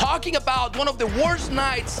 talking about one of the worst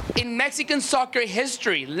nights in Mexican soccer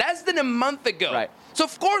history, less than a month ago. Right. So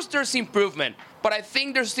of course there's improvement, but I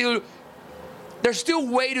think there's still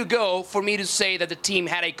way to go for me to say that the team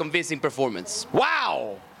had a convincing performance.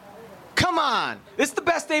 Wow. Come on. This is the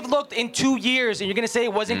best they've looked in 2 years, and you're going to say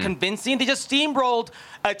it wasn't convincing? They just steamrolled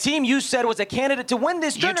a team you said was a candidate to win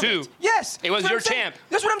this tournament. You too. Yes. It was your champ.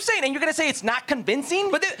 That's what I'm saying. And you're going to say it's not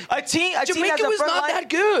convincing? But Jamaica was not that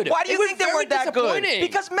good. Why do you think they weren't that good?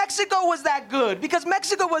 Because Mexico was that good. Because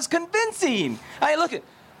Mexico was convincing. Look,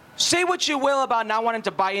 say what you will about not wanting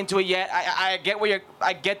to buy into it yet. I get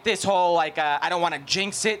I get this whole I don't want to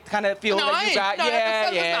jinx it kind of feel that you got.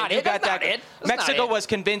 That's not it. Mexico was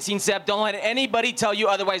convincing, Seb. Don't let anybody tell you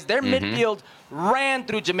otherwise. Their midfield ran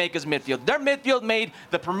through Jamaica's midfield. Their midfield made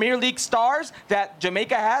the Premier League stars that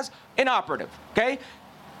Jamaica has inoperative. Okay,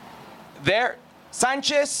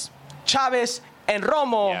 Sanchez, Chavez, and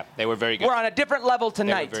Romo. Yeah, they were very good. Were on a different level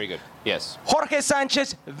tonight. They were very good. Yes. Jorge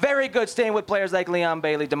Sanchez, very good staying with players like Leon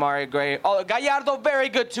Bailey, Demarai Gray. Gallardo, very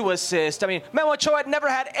good to assist. I mean, Memo Ochoa never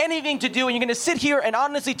had anything to do, and you're going to sit here and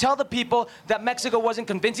honestly tell the people that Mexico wasn't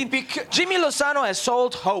convincing? Jimmy Lozano has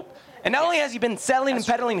sold hope. And not only has he been selling and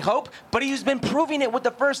peddling hope, but he's been proving it with the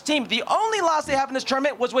first team. The only loss they have in this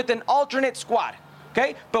tournament was with an alternate squad.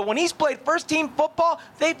 Okay? But when he's played first-team football,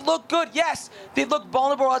 they've looked good. Yes, they've looked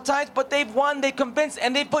vulnerable at times, but they've won, they've convinced,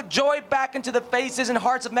 and they put joy back into the faces and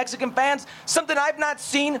hearts of Mexican fans, something I've not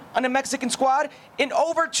seen on a Mexican squad in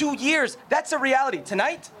over 2 years. That's a reality.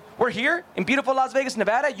 Tonight, we're here in beautiful Las Vegas,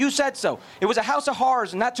 Nevada. You said so. It was a house of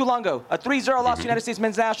horrors not too long ago. A 3-0 loss to the United States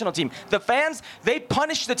men's national team. The fans, they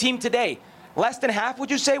punished the team today. Less than half,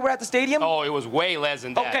 would you say, were at the stadium? Oh, it was way less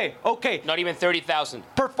than that. Okay. Not even 30,000.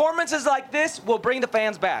 Performances like this will bring the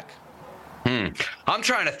fans back. I'm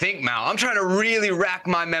trying to think, Mal. I'm trying to really rack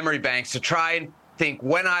my memory banks to try and think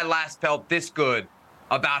when I last felt this good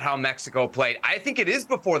about how Mexico played. I think it is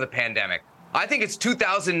before the pandemic. I think it's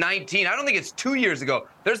 2019. I don't think it's 2 years ago.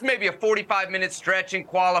 There's maybe a 45-minute stretch in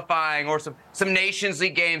qualifying or some Nations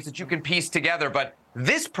League games that you can piece together, but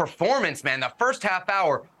this performance, man, the first half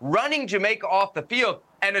hour, running Jamaica off the field,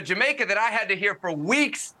 and a Jamaica that I had to hear for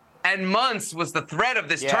weeks and months was the threat of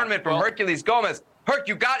this tournament from Herculez Gomez. Herc,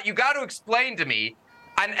 you got to explain to me,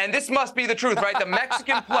 and this must be the truth, right? The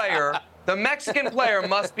Mexican player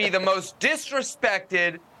must be the most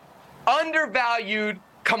disrespected, undervalued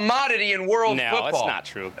commodity in world football. No, that's not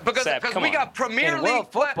true. Because we got Premier League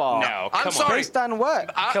football. No, I'm sorry. Based on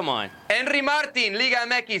what? Come on. Henry Martin, Liga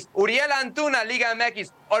MX. Uriel Antuna, Liga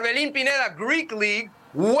MX. Orbelin Pineda, Greek League.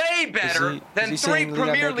 Way better than 3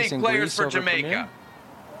 Premier League players for Jamaica.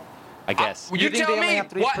 I guess. You tell me.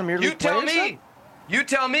 You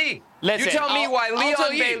tell me. Listen, you tell me why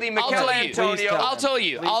Leon Bailey, Mikel Antonio. I'll tell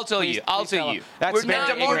you. That's We're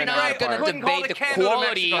not going to debate the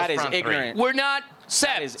quality. That is ignorant. We're not,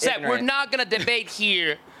 Seb, we're not going to debate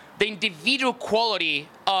here the individual quality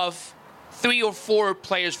of 3 or 4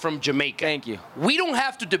 players from Jamaica. Thank you. We don't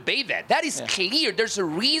have to debate that. That is clear. There's a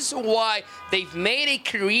reason why they've made a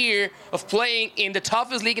career of playing in the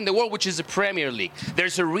toughest league in the world, which is the Premier League.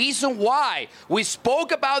 There's a reason why. We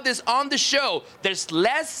spoke about this on the show. There's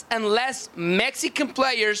less and less Mexican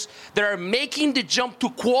players that are making the jump to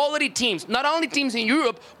quality teams. Not only teams in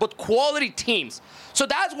Europe, but quality teams. So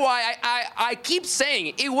that's why I keep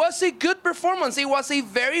saying it was a good performance. It was a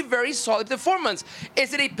very, very solid performance.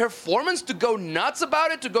 Is it a performance to go nuts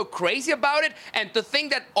about it, to go crazy about it, and to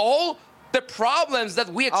think that all the problems that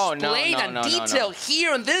we explained and detailed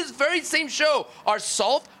here on this very same show are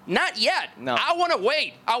solved? Not yet. No. I want to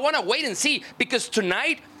wait. I want to wait and see, because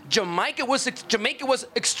tonight Jamaica was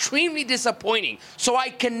extremely disappointing. So I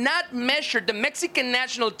cannot measure the Mexican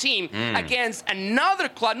national team against another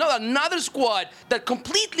squad that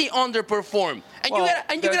completely underperformed. And you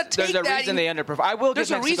gotta take that. There's a reason they underperform. I will give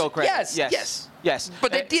Mexico credit. Yes.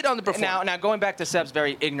 But they did underperform. Now going back to Seb's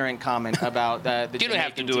very ignorant comment about the you don't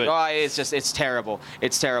have to do team. it. Oh, it's terrible.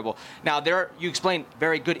 It's terrible. Now you explained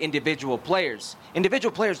very good individual players.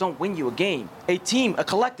 Individual players don't win you a game. A team, a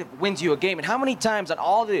collective wins you a game. And how many times on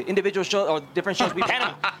all the individual shows or different shows we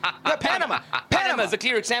Panama. Panama is a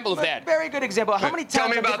clear example of that. Very good example. How many times Tell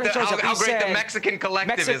me on about different shows have how we great said the Mexican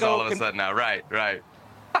collective is all of a sudden now. Right.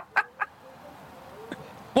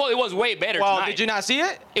 Well, it was way better tonight. Did you not see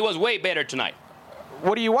it? It was way better tonight.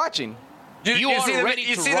 What are you watching? You are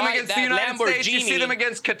ready to ride that Lamborghini. You see them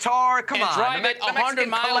against Qatar. Come on. Drive it 100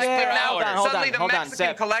 miles per hour. Suddenly the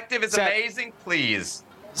Mexican collective is amazing. Please.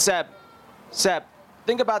 Seb,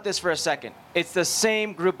 think about this for a second. It's the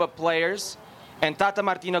same group of players, and Tata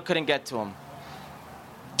Martino couldn't get to him.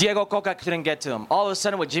 Diego Coca couldn't get to him. All of a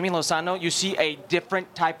sudden, with Jimmy Lozano, you see a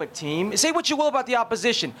different type of team. Say what you will about the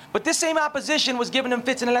opposition, but this same opposition was giving them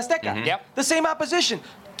fits in El Azteca. Mm-hmm. Yep. The same opposition.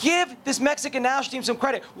 Give this Mexican national team some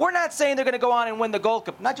credit. We're not saying they're going to go on and win the Gold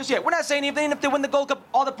Cup. Not just yet. We're not saying even if they win the Gold Cup,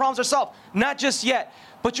 all the problems are solved. Not just yet.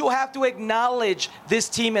 But you'll have to acknowledge this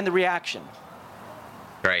team and the reaction.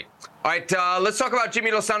 Great. All right, let's talk about Jimmy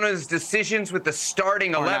Lozano's decisions with the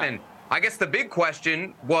starting 11. I guess the big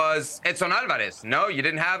question was Edson Alvarez. No, you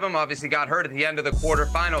didn't have him. Obviously got hurt at the end of the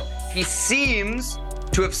quarterfinal. He seems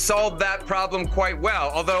to have solved that problem quite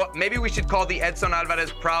well, although maybe we should call the Edson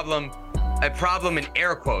Alvarez problem a problem in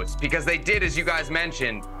air quotes, because they did, as you guys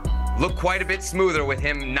mentioned, look quite a bit smoother with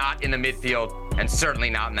him not in the midfield and certainly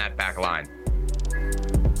not in that back line.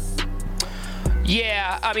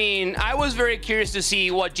 Yeah, I mean, I was very curious to see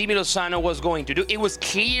what Jimmy Lozano was going to do. It was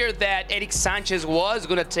clear that Eric Sanchez was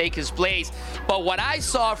going to take his place, but what I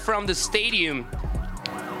saw from the stadium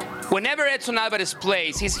whenever Edson Alvarez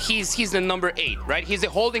plays, he's the number 8, right? He's the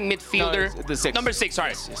holding midfielder. No, the 6. Number 6,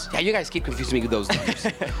 sorry. Yes. Yeah, you guys keep confusing me with those numbers.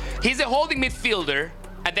 He's a holding midfielder,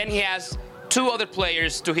 and then he has 2 other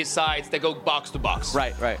players to his sides that go box to box.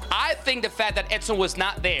 Right. I think the fact that Edson was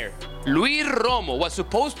not there, Luis Romo was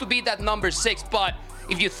supposed to be that number 6, but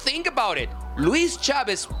if you think about it, Luis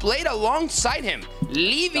Chavez played alongside him,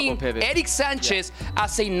 leaving Eric Sanchez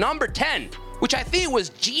as a number 10, which I think was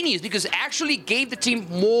genius because it actually gave the team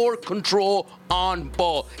more control on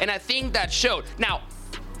ball, and I think that showed. Now,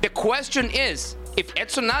 the question is, if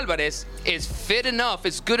Edson Alvarez is fit enough,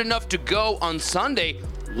 is good enough to go on Sunday,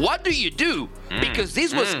 what do you do? Because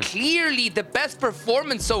this was clearly the best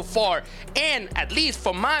performance so far, and at least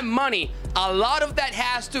for my money, a lot of that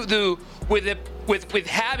has to do with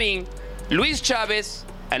having Luis Chavez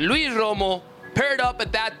and Luis Romo paired up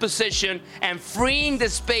at that position and freeing the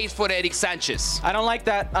space for Eric Sanchez. I don't like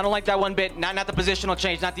that. I don't like that one bit. Not the positional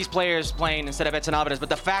change, not these players playing instead of Edson Alvarez, but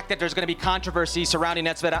the fact that there's going to be controversy surrounding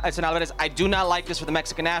Edson Alvarez. I do not like this for the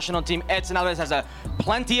Mexican national team. Edson Alvarez has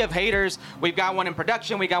plenty of haters. We've got one in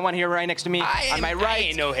production. We got one here right next to me. On my right, I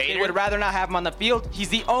ain't no hater. They would rather not have him on the field. He's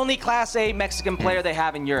the only Class A Mexican player they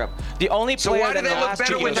have in Europe. The only player. So why do they look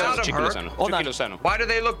better without him? Hold on. Why do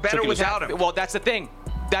they look better without him? Well, that's the thing.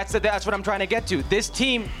 That's what I'm trying to get to. This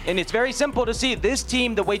team, and it's very simple to see, this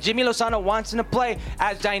team, the way Jimmy Lozano wants him to play,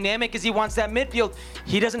 as dynamic as he wants that midfield,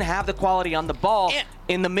 he doesn't have the quality on the ball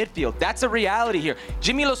in the midfield. That's a reality here.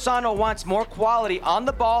 Jimmy Lozano wants more quality on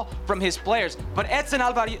the ball from his players, but Edson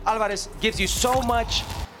Alvarez gives you so much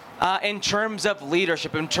in terms of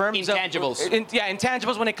leadership, in terms intangibles.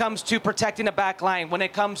 Intangibles when it comes to protecting the back line, when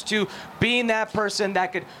it comes to being that person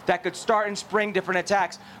that could start and spring different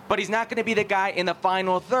attacks. But he's not going to be the guy in the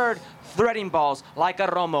final third threading balls like a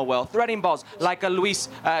Romo will, threading balls like a Luis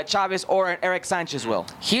Chavez or an Eric Sanchez will.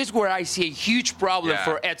 Here's where I see a huge problem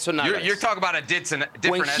for Edson Alvarez. You're talking about a different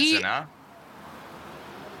Edson, huh?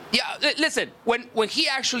 Yeah, listen, when he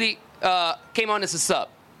actually came on as a sub,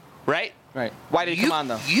 right? Right. Why did he come on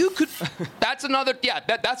though? You could. That's another. Yeah.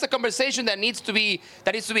 That's a conversation that needs to be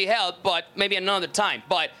held, but maybe another time.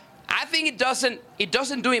 But I think it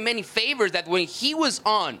doesn't do him any favors that when he was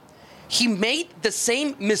on, he made the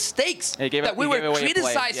same mistakes that we were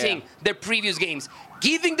criticizing the previous games,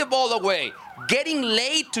 giving the ball away, getting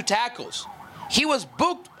late to tackles. He was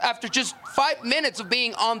booked after just 5 minutes of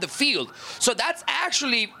being on the field. So that's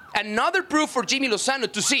actually another proof for Jimmy Lozano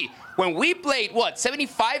to see. When we played,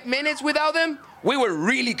 75 minutes without him, we were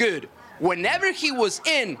really good. Whenever he was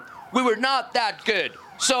in, we were not that good.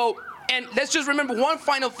 So, and let's just remember one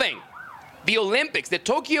final thing. The Olympics, the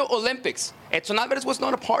Tokyo Olympics, Edson Alvarez was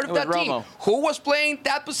not a part of that team. Who was playing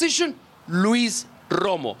that position? Luis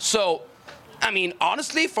Romo. So, I mean,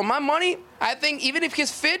 honestly, for my money, I think even if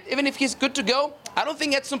he's fit, even if he's good to go, I don't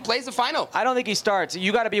think Edson plays the final. I don't think he starts.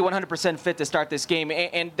 You got to be 100% fit to start this game,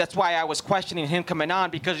 and that's why I was questioning him coming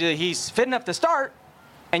on, because he's fit enough to start,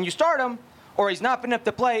 and you start him, or he's not fit enough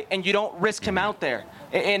to play, and you don't risk him out there.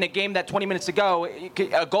 In a game that 20 minutes ago,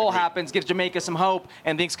 a goal happens, gives Jamaica some hope,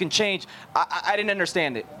 and things can change. I didn't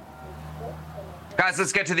understand it. Guys,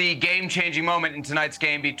 let's get to the game-changing moment in tonight's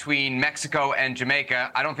game between Mexico and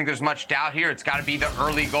Jamaica. I don't think there's much doubt here. It's got to be the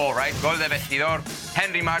early goal, right? Gol de vestidor.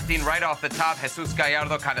 Henry Martin right off the top. Jesus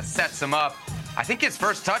Gallardo kind of sets him up. I think his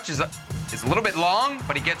first touch is a little bit long,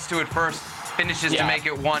 but he gets to it first, finishes to make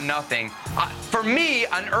it 1-0. For me,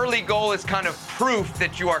 an early goal is kind of proof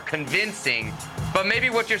that you are convincing. But maybe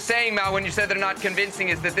what you're saying, Mal, when you said they're not convincing,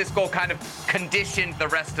 is that this goal kind of conditioned the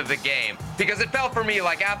rest of the game. Because it felt for me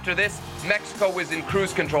like after this, Mexico was in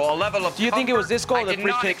cruise control, a level of Do you think it was this goal or the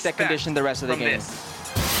free kick that conditioned the rest of the game?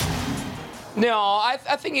 No, I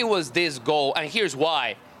think it was this goal, and here's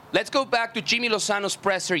why. Let's go back to Jimmy Lozano's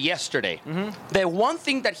presser yesterday. The one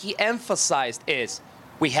thing that he emphasized is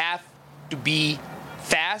we have to be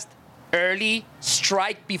fast, early,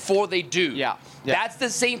 strike before they do. Yeah. That's the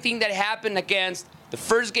same thing that happened against the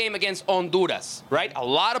first game against Honduras, right? A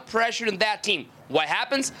lot of pressure in that team. What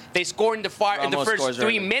happens? They score in the first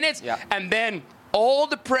 3 minutes, and then all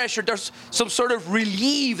the pressure, there's some sort of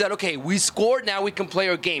relief that, okay, we scored, now we can play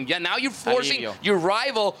our game. Yeah, now you're forcing your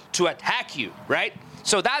rival to attack you, right?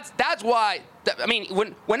 So that's why, I mean,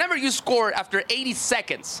 whenever you score after 80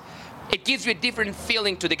 seconds, it gives you a different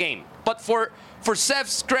feeling to the game. But for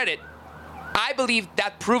Seth's credit, I believe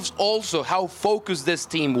that proves also how focused this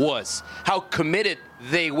team was, how committed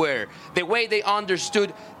they were, the way they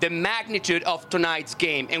understood the magnitude of tonight's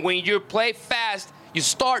game. And when you play fast, you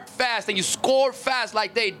start fast, and you score fast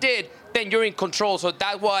like they did, then you're in control. So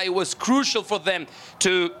that's why it was crucial for them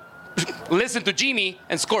to listen to Jimmy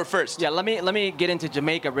and score first. Yeah, let me get into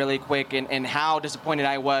Jamaica really quick and how disappointed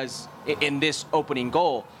I was in this opening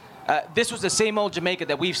goal. This was the same old Jamaica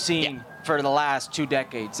that we've seen for the last 2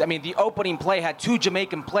 decades. I mean, the opening play had 2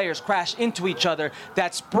 Jamaican players crash into each other.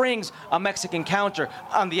 That springs a Mexican counter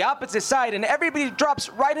on the opposite side, and everybody drops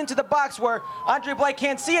right into the box where Andre Blake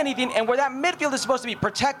can't see anything, and where that midfield is supposed to be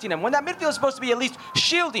protecting him, when that midfield is supposed to be at least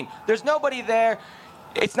shielding. There's nobody there.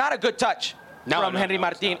 It's not a good touch. From Henry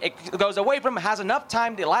Martin. It goes away from him, has enough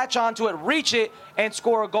time to latch onto it, reach it, and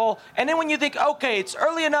score a goal. And then when you think, okay, it's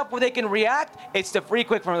early enough where they can react, it's the free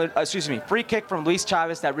kick from Luis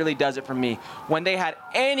Chavez that really does it for me. When they had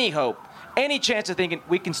any hope, any chance of thinking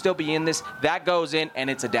we can still be in this, that goes in, and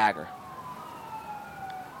it's a dagger.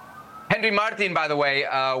 Henry Martin, by the way,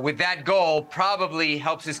 with that goal, probably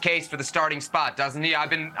helps his case for the starting spot, doesn't he?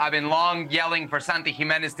 I've been long yelling for Santi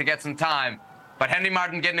Jimenez to get some time. But Henry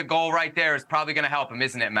Martin getting a goal right there is probably going to help him,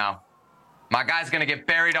 isn't it, Mal? My guy's going to get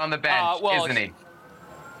buried on the bench, isn't he?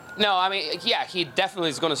 No, I mean, yeah, he definitely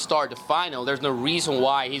is going to start the final. There's no reason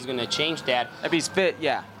why he's going to change that. If he's fit,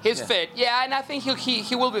 yeah. He's fit, yeah, and I think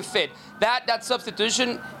he will be fit. That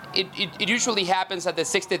substitution, it usually happens at the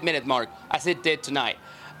 60th minute mark, as it did tonight.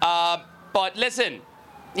 But listen,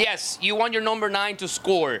 yes, you want your number 9 to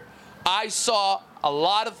score. I saw a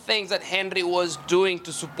lot of things that Henry was doing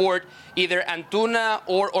to support either Antuna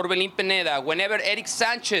or Orbelín Pineda. Whenever Eric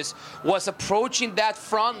Sanchez was approaching that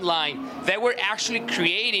front line, they were actually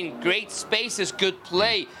creating great spaces, good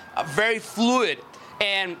play, very fluid.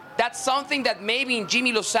 And that's something that maybe in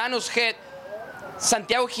Jimmy Lozano's head,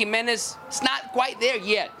 Santiago Jimenez is not quite there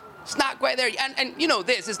yet. It's not quite there. And you know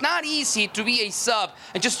this, it's not easy to be a sub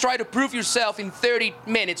and just try to prove yourself in 30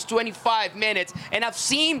 minutes, 25 minutes. And I've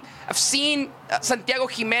seen Santiago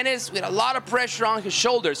Jimenez with a lot of pressure on his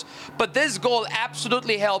shoulders. But this goal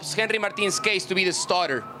absolutely helps Henry Martin's case to be the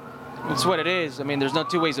starter. That's what it is. I mean, there's no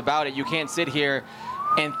 2 ways about it. You can't sit here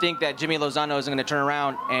and think that Jimmy Lozano isn't going to turn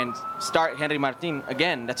around and start Henry Martin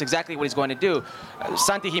again. That's exactly what he's going to do.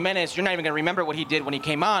 Santi Jimenez, you're not even going to remember what he did when he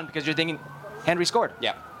came on because you're thinking Henry scored.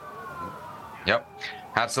 Yeah. Yep,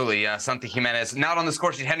 absolutely. Santi Jimenez not on the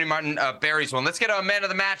score sheet. Henry Martin buries one. Let's get a man of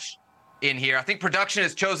the match in here. I think production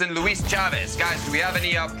has chosen Luis Chavez. Guys, do we have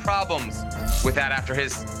any problems with that after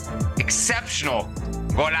his exceptional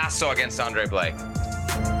golazo against Andre Blake?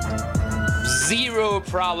 0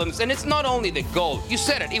 problems. And it's not only the goal. You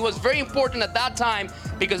said it. It was very important at that time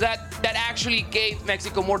because that actually gave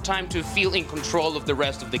Mexico more time to feel in control of the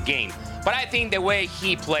rest of the game. But I think the way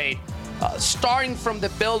he played, starting from the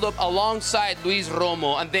build-up alongside Luis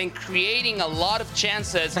Romo and then creating a lot of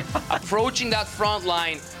chances, approaching that front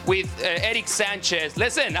line with Eric Sanchez.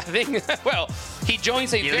 Listen, I think, well, he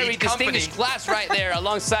joins a very distinguished class right there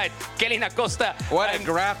alongside Kelly Acosta. What a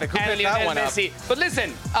graphic. Who picked that one up? But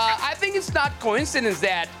listen, I think it's not coincidence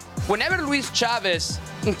that whenever Luis Chavez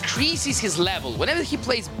increases his level, whenever he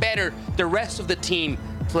plays better, the rest of the team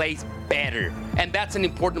plays better. And that's an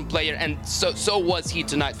important player, and so was he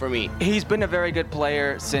tonight for me. He's been a very good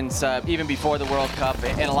player since even before the World Cup,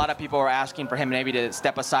 and a lot of people were asking for him maybe to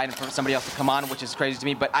step aside and for somebody else to come on, which is crazy to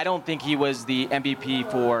me, but I don't think he was the MVP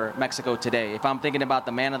for Mexico today. If I'm thinking about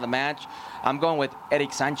the man of the match, I'm going with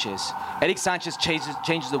Eric Sanchez. Eric Sanchez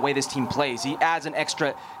changes the way this team plays. He adds an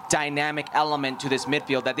extra dynamic element to this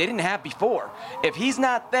midfield that they didn't have before. If he's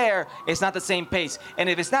not there, it's not the same pace. And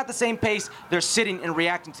if it's not the same pace, they're sitting and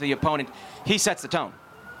reacting to the opponent. He sets the tone.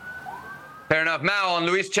 Fair enough. Mal, on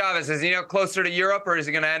Luis Chavez, is he closer to Europe or is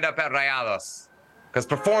he going to end up at Rayados? Because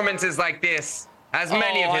performances like this, as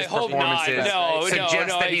many of his performances,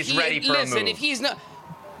 suggest that he's ready for a move. If he's not...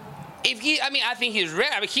 I think he's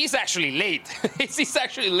ready. I mean, he's actually late. He's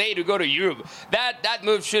actually late to go to Europe. That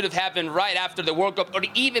move should have happened right after the World Cup or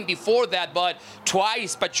even before that. But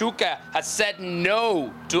twice Pachuca has said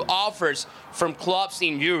no to offers from clubs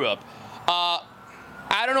in Europe.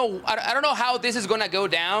 I don't know how this is gonna go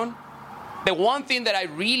down. The one thing that I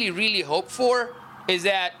really, really hope for is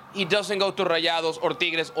that he doesn't go to Rayados or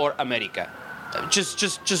Tigres or America.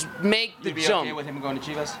 Just make the jump. You'd be okay with him going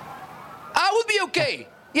to Chivas? I would be okay.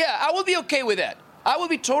 Yeah, I will be okay with that. I will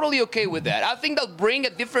be totally okay with that. I think that'll bring a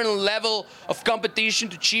different level of competition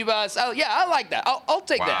to Chivas. I like that. I'll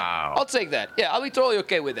take that. I'll take that. Yeah, I'll be totally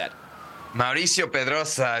okay with that. Mauricio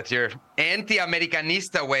Pedrosa, your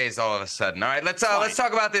anti-Americanista ways all of a sudden. All right, let's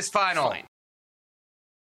talk about this final. Fine.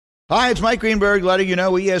 Hi, it's Mike Greenberg letting you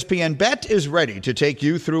know ESPN Bet is ready to take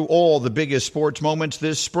you through all the biggest sports moments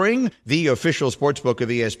this spring. The official sportsbook of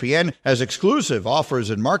ESPN has exclusive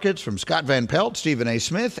offers and markets from Scott Van Pelt, Stephen A.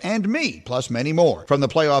 Smith, and me, plus many more. From the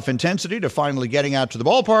playoff intensity to finally getting out to the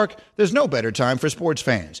ballpark, there's no better time for sports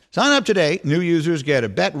fans. Sign up today. New users get a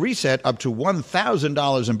bet reset up to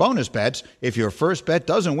 $1,000 in bonus bets if your first bet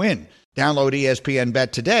doesn't win. Download ESPN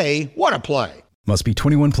Bet today. What a play. Must be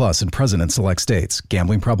 21 plus and present in select states.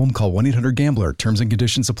 Gambling problem? Call 1-800-GAMBLER. Terms and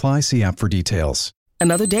conditions apply. See app for details.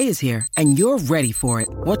 Another day is here, and you're ready for it.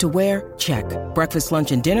 What to wear? Check. Breakfast,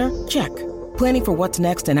 lunch, and dinner? Check. Planning for what's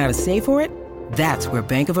next and how to save for it? That's where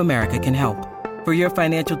Bank of America can help. For your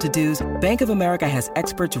financial to-dos, Bank of America has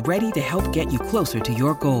experts ready to help get you closer to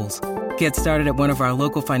your goals. Get started at one of our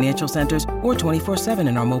local financial centers or 24/7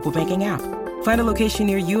 in our mobile banking app. Find a location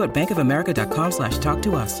near you at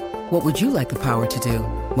bankofamerica.com/talktous. What would you like the power to do?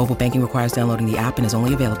 Mobile banking requires downloading the app and is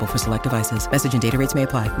only available for select devices. Message and data rates may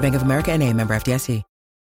apply. Bank of America N.A., member FDIC.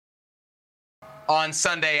 On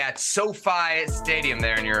Sunday at SoFi Stadium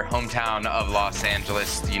there in your hometown of Los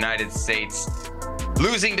Angeles, the United States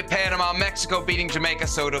losing to Panama, Mexico beating Jamaica,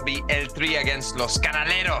 so it'll be El Tri against Los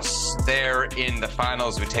Canaleros there in the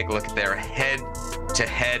finals. We take a look at their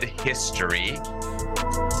head-to-head history.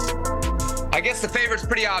 I guess the favorite's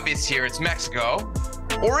pretty obvious here. It's Mexico.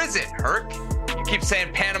 Or is it, Herc? You keep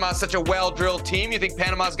saying Panama's such a well-drilled team. You think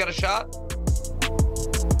Panama's got a shot?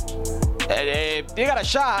 They got a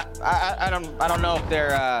shot. I don't know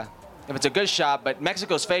if it's a good shot, but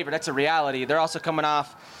Mexico's favored. That's a reality. They're also coming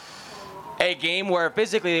off a game where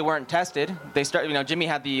physically they weren't tested. Jimmy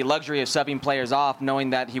had the luxury of subbing players off,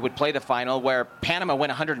 knowing that he would play the final, where Panama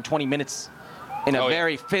went 120 minutes in a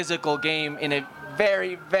very physical game, in a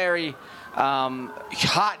very, very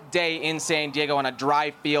hot day in San Diego on a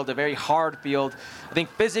dry field, a very hard field. I think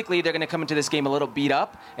physically they're going to come into this game a little beat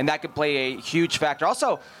up, and that could play a huge factor.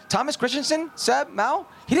 Also, Thomas Christensen, Seb, Mao,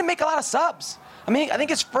 he didn't make a lot of subs. I think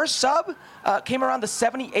his first sub came around the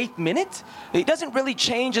 78th minute. He doesn't really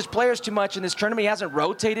change his players too much in this tournament. He hasn't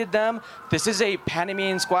rotated them. This is a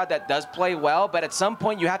Panamanian squad that does play well, but at some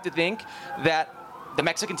point you have to think that the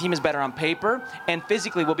Mexican team is better on paper and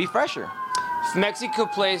physically will be fresher. If Mexico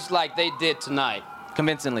plays like they did tonight,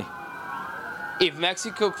 convincingly. If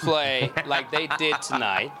Mexico play like they did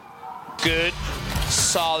tonight, good,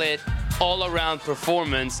 solid, all-around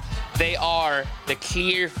performance, they are the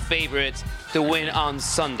clear favorites to win on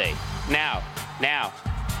Sunday. Now,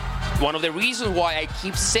 one of the reasons why I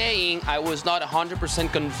keep saying I was not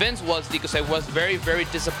 100% convinced was because I was very, very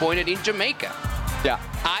disappointed in Jamaica. Yeah.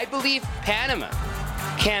 I believe Panama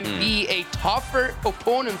can be a tougher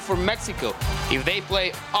opponent for Mexico if they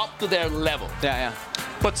play up to their level. Yeah.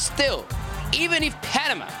 But still, even if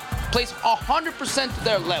Panama plays 100% to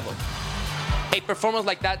their level, a performance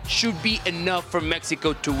like that should be enough for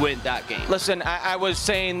Mexico to win that game. Listen, I was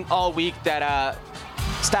saying all week that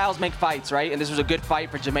styles make fights, right? And this was a good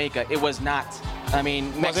fight for Jamaica. It was not. Mexico,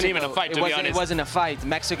 it wasn't even a fight, to be honest. It wasn't a fight.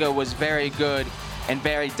 Mexico was very good and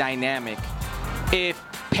very dynamic. If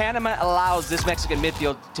Panama allows this Mexican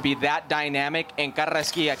midfield to be that dynamic, and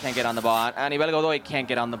Carrasquilla can't get on the ball, Aníbal Godoy can't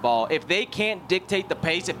get on the ball. If they can't dictate the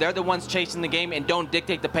pace, if they're the ones chasing the game and don't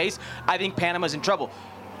dictate the pace, I think Panama's in trouble.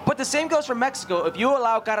 But the same goes for Mexico. If you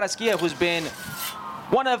allow Carrasquilla, who's been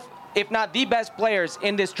one of, if not the best players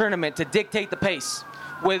in this tournament, to dictate the pace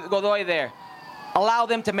with Godoy there, allow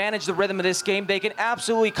them to manage the rhythm of this game, they can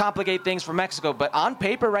absolutely complicate things for Mexico. But on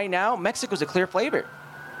paper right now, Mexico's a clear favorite.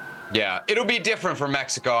 Yeah, it'll be different for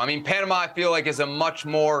Mexico. Panama, I feel like, is a much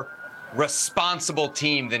more responsible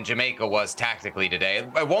team than Jamaica was tactically today.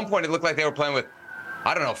 At one point, it looked like they were playing with,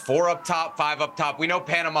 4 up top, 5 up top. We know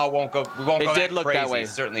Panama won't go that look crazy. that way.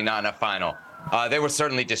 Certainly not in a final. They were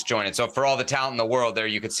certainly disjointed. So for all the talent in the world there,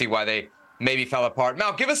 you could see why they maybe fell apart.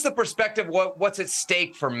 Now, give us the perspective. What's at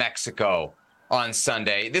stake for Mexico on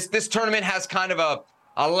Sunday? This tournament has kind of a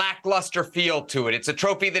lackluster feel to it. It's a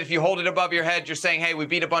trophy that if you hold it above your head, you're saying, hey, we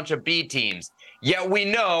beat a bunch of B teams. Yet we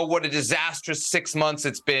know what a disastrous 6 months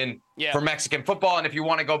it's been for Mexican football. And if you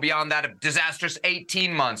want to go beyond that, a disastrous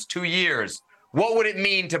 18 months, 2 years. What would it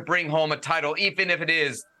mean to bring home a title, even if it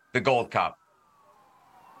is the Gold Cup?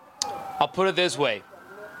 I'll put it this way.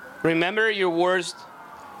 Remember your worst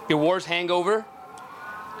hangover?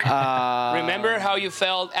 Remember how you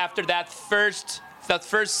felt after that first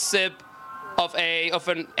sip of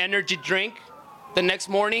an energy drink the next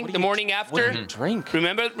morning, the morning after? What did you drink?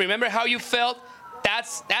 Remember how you felt?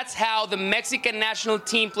 That's how the Mexican national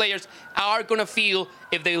team players are going to feel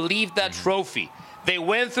if they leave that trophy. They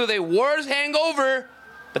went through their worst hangover,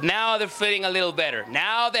 but now they're feeling a little better.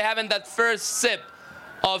 Now they're having that first sip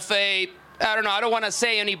of a I don't know. I don't want to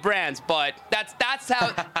say any brands, but that's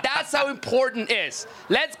how important it is.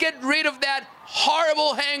 Let's get rid of that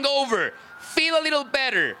horrible hangover. Feel a little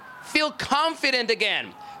better. Feel confident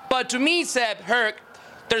again. But to me, Seb, Herc,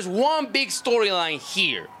 there's one big storyline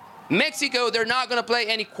here. Mexico, they're not going to play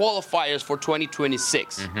any qualifiers for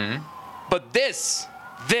 2026. But this,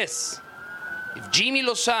 if Jimmy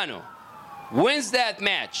Lozano wins that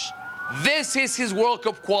match, this is his World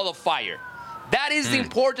Cup qualifier. That is the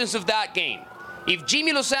importance of that game. If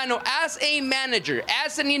Jimmy Lozano, as a manager,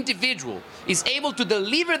 as an individual, is able to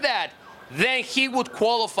deliver that, then he would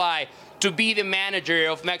qualify to be the manager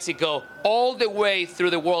of Mexico all the way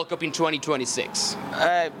through the World Cup in 2026.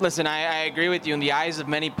 Listen, I agree with you. In the eyes of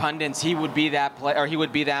many pundits, he would be that player, or he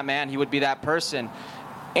would be that man, he would be that person.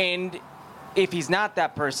 And if he's not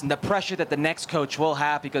that person, the pressure that the next coach will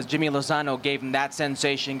have, because Jimmy Lozano gave him that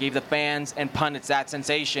sensation, gave the fans and pundits that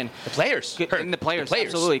sensation. The players. The players,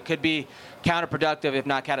 absolutely. Could be counterproductive, if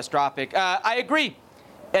not catastrophic. I agree.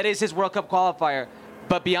 It is his World Cup qualifier.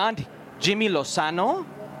 But beyond Jimmy Lozano,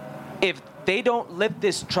 if they don't lift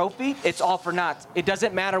this trophy, it's all for naught. It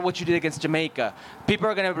doesn't matter what you did against Jamaica. People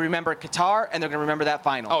are going to remember Qatar, and they're going to remember that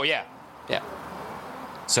final. Oh, yeah. Yeah.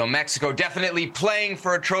 So Mexico definitely playing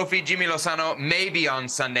for a trophy. Jimmy Lozano maybe on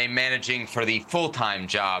Sunday managing for the full-time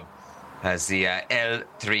job as the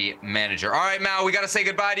L3 manager. All right, Mal, we got to say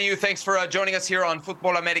goodbye to you. Thanks for joining us here on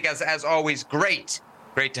Futbol Americas. As always, great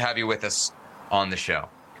to have you with us on the show.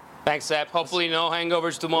 Thanks, Seb. Hopefully no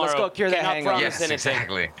hangovers tomorrow. Let's go cure that hangover. Yes,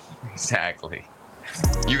 exactly.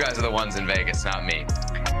 You guys are the ones in Vegas, not me.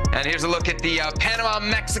 And here's a look at the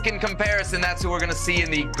Panama-Mexican comparison. That's who we're going to see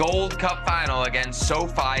in the Gold Cup final against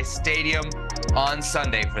SoFi Stadium on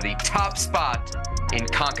Sunday for the top spot in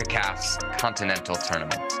CONCACAF's Continental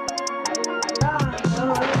Tournament.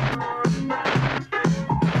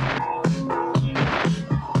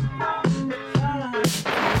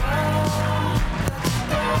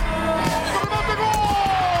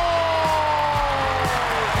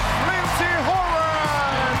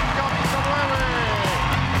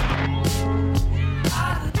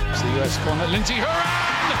 Corner, Lindsay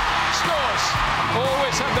Horan scores.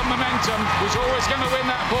 Always had the momentum, was always going to win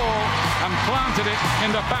that ball and planted it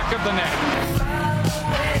in the back of the net.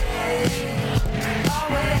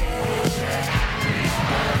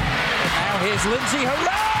 Now here's Lindsay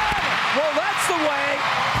Horan. Well, that's the way.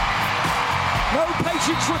 No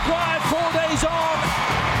patience required, 4 days on.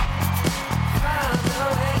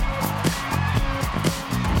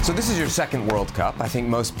 So this is your second World Cup. I think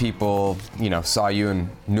most people, saw you and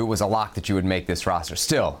knew it was a lock that you would make this roster.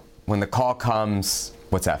 Still, when the call comes,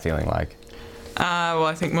 what's that feeling like? Well,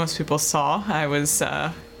 I think most people saw. I was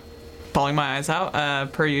bawling my eyes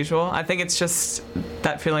out, per usual. I think it's just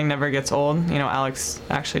that feeling never gets old. Alex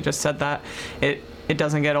actually just said that. It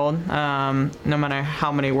doesn't get old. No matter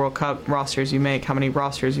how many World Cup rosters you make, how many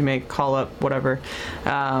rosters you make, call up, whatever,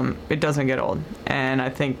 it doesn't get old. And I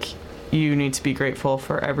think you need to be grateful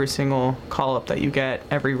for every single call-up that you get,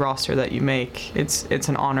 every roster that you make. It's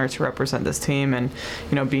an honor to represent this team and,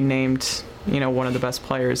 be named, one of the best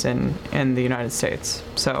players in the United States.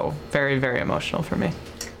 So very, very emotional for me.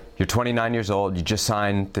 You're 29 years old. You just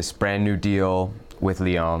signed this brand new deal with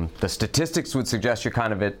Lyon. The statistics would suggest you're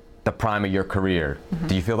kind of at the prime of your career. Mm-hmm.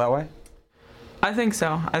 Do you feel that way? I think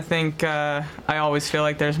so. I think I always feel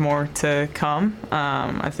like there's more to come.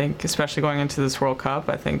 I think especially going into this World Cup,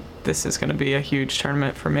 I think this is going to be a huge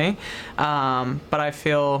tournament for me. But I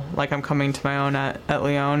feel like I'm coming to my own at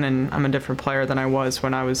Lyon, and I'm a different player than I was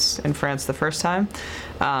when I was in France the first time.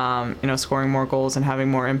 Scoring more goals and having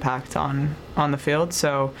more impact on the field.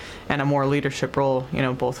 So, and a more leadership role,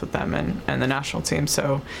 both with them and the national team.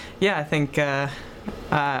 So, yeah, I think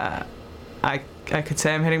I could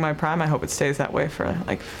say I'm hitting my prime. I hope it stays that way for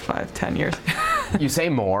like 5-10 years. You say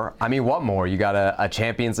more. I mean, what more? You got a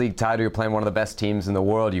Champions League title. You're playing one of the best teams in the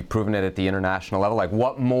world. You've proven it at the international level. Like,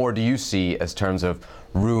 what more do you see as terms of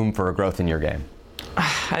room for growth in your game?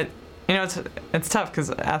 It's tough because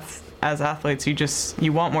as athletes,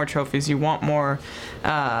 you want more trophies. You want more.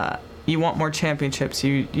 You want more championships.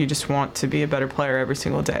 You just want to be a better player every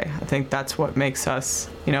single day. I think that's what makes us,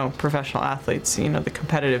 professional athletes, the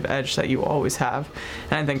competitive edge that you always have.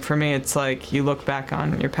 And I think for me, it's like you look back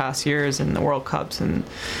on your past years and the World Cups and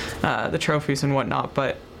the trophies and whatnot,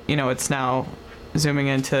 but, it's now zooming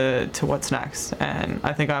into what's next. And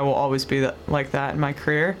I think I will always be like that in my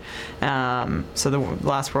career. So the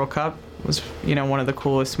last World Cup was, one of the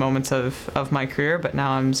coolest moments of my career, but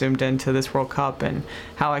now I'm zoomed into this World Cup and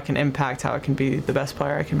how I can impact, how I can be the best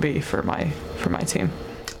player I can be for my team.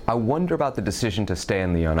 I wonder about the decision to stay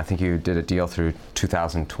in Lyon. I think you did a deal through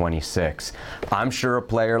 2026. I'm sure a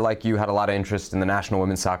player like you had a lot of interest in the National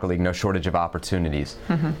Women's Soccer League, no shortage of opportunities.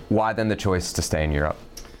 Why then the choice to stay in Europe?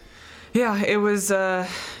 Yeah, it was a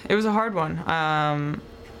hard one.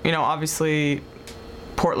 Obviously,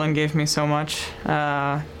 Portland gave me so much.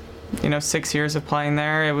 6 years of playing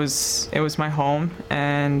there, it was my home,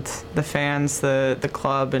 and the fans, the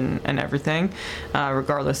club, and everything,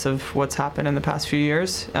 regardless of what's happened in the past few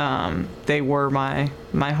years, they were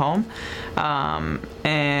my home.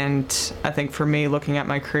 And I think for me, looking at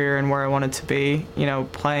my career and where I wanted to be,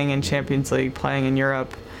 playing in Champions League, playing in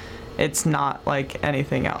Europe, it's not like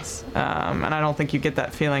anything else. And I don't think you get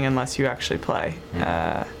that feeling unless you actually play.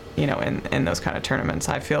 In those kind of tournaments.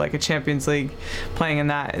 I feel like a Champions League, playing in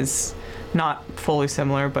that is not fully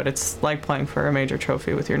similar, but it's like playing for a major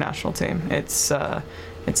trophy with your national team. It's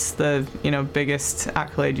the biggest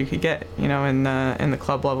accolade you could get in the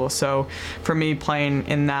club level. So for me, playing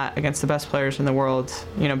in that against the best players in the world,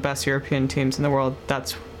 best European teams in the world,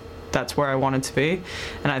 that's where I wanted to be.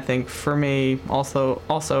 And I think for me,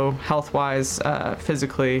 also health-wise,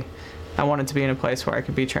 physically, I wanted to be in a place where I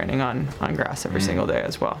could be training on grass every single day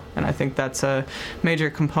as well. And I think that's a major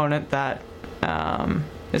component that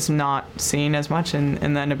is not seen as much in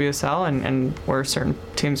the NWSL and where certain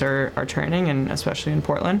teams are training, and especially in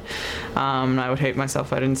Portland. I would hate myself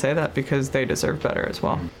if I didn't say that, because they deserve better as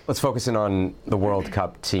well. Let's focus in on the World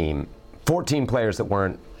Cup team. 14 players that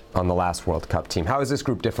weren't on the last World Cup team. How is this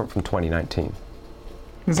group different from 2019?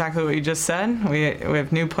 Exactly what you just said. We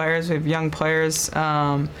have new players, we have young players,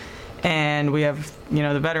 and we have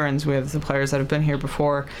the veterans. We have the players that have been here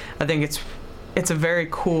before. I think it's a very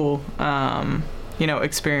cool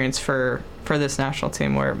experience for this national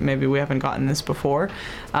team, where maybe we haven't gotten this before.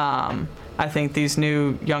 I think these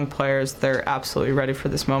new young players, they're absolutely ready for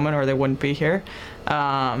this moment, or they wouldn't be here.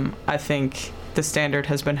 I think the standard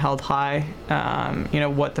has been held high.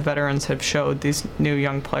 What the veterans have showed these new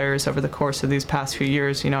young players over the course of these past few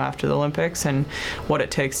years, after the Olympics, and what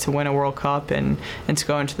it takes to win a World Cup and to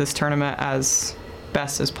go into this tournament as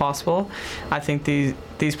best as possible. I think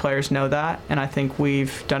these players know that, and I think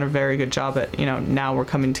we've done a very good job at, now we're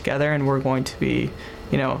coming together and we're going to be,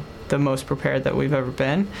 the most prepared that we've ever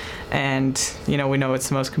been. And, we know it's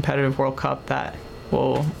the most competitive World Cup that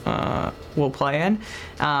we'll play in.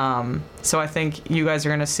 So I think you guys are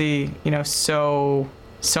going to see,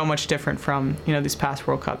 so much different from, these past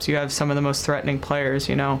World Cups. You have some of the most threatening players,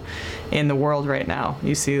 in the world right now.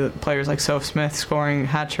 You see players like Soph Smith scoring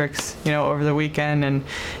hat tricks, over the weekend, and,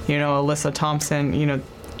 Alyssa Thompson,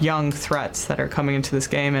 young threats that are coming into this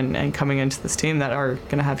game and coming into this team that are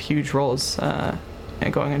going to have huge roles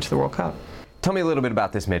going into the World Cup. Tell me a little bit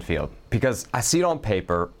about this midfield, because I see it on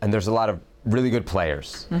paper and there's a lot of really good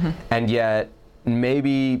players. And yet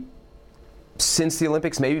maybe since the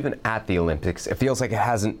Olympics, maybe even at the Olympics, it feels like it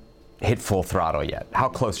hasn't hit full throttle yet. How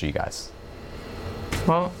close are you guys?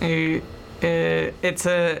 Well, it's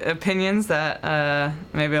opinions that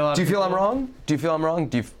maybe a lot of Do you feel I'm wrong? Do you feel I'm wrong?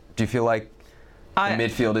 Do you feel like the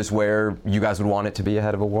midfield is where you guys would want it to be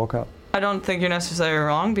ahead of a World Cup? I don't think you're necessarily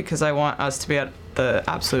wrong, because I want us to be at the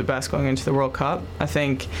absolute best going into the World Cup. I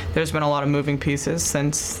think there's been a lot of moving pieces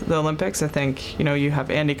since the Olympics. I think, you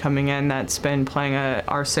have Andy coming in that's been playing a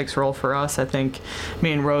R6 role for us. I think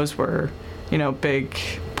me and Rose were, big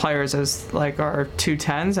players as like our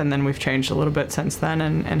 210s, and then we've changed a little bit since then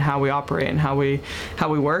and how we operate and how we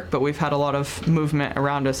work. But we've had a lot of movement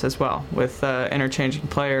around us as well, with interchanging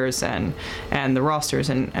players and the rosters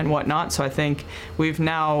and whatnot. So I think we've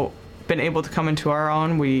now been able to come into our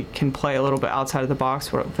own. We can play a little bit outside of the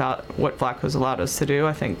box, what Vlatko's allowed us to do.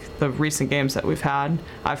 I think the recent games that we've had,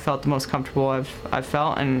 I've felt the most comfortable I've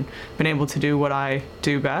felt, and been able to do what I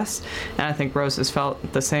do best. And I think Rose has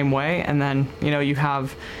felt the same way. And then, you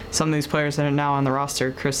have some of these players that are now on the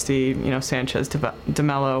roster, Christy, Sanchez,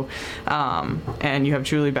 DeMello, and you have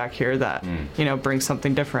Julie back here that, brings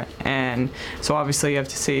something different. And so obviously you have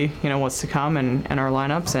to see, what's to come and our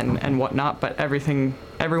lineups and whatnot, but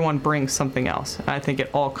everyone brings something else. I think it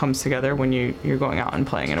all comes together when you're going out and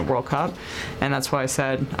playing in a World Cup, and that's why I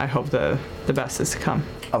said I hope the best is to come.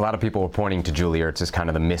 A lot of people were pointing to Julie Ertz as kind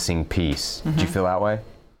of the missing piece. Do you feel that way?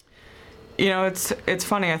 It's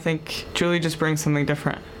funny. I think Julie just brings something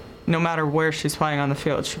different. No matter where she's playing on the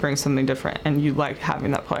field, she brings something different, and you like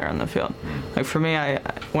having that player on the field. Like for me,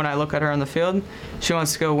 when I look at her on the field, she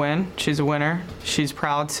wants to go win. She's a winner. She's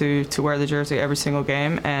proud to wear the jersey every single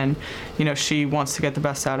game, and she wants to get the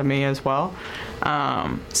best out of me as well.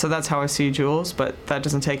 So that's how I see Jules, but that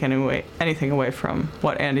doesn't take anything away from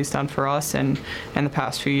what Andy's done for us and the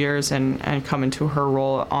past few years and come into her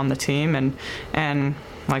role on the team and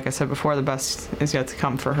like I said before, the best is yet to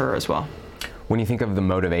come for her as well. When you think of the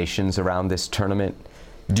motivations around this tournament,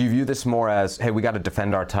 do you view this more as, hey, we got to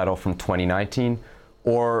defend our title from 2019,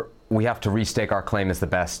 or we have to restake our claim as the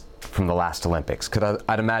best from the last Olympics? Because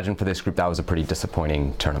I'd imagine for this group that was a pretty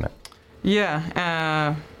disappointing tournament.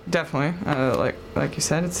 Yeah, definitely. Like you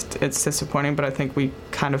said, it's disappointing, but I think we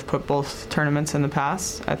kind of put both tournaments in the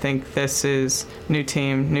past. I think this is new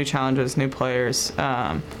team, new challenges, new players.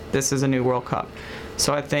 This is a new World Cup.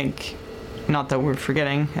 So I think, not that we're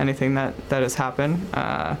forgetting anything that has happened.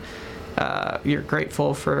 You're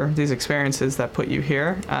grateful for these experiences that put you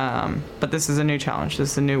here. But this is a new challenge.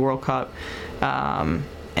 This is a new World Cup.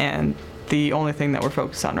 And the only thing that we're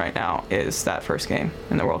focused on right now is that first game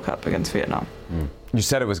in the World Cup against Vietnam. You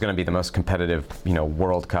said it was going to be the most competitive,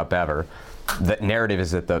 World Cup ever. The narrative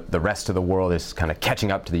is that the rest of the world is kind of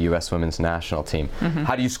catching up to the U.S. women's national team. Mm-hmm.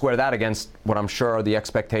 How do you square that against what I'm sure are the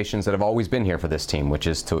expectations that have always been here for this team, which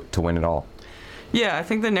is to win it all? Yeah, I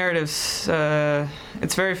think the narrative's,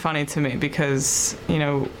 it's very funny to me because,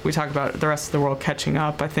 we talk about the rest of the world catching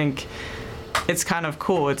up. I think it's kind of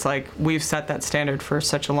cool. It's like we've set that standard for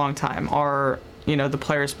such a long time. The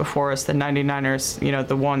players before us, the 99ers,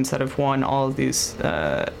 the ones that have won all of these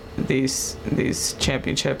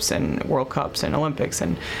championships and World Cups and Olympics,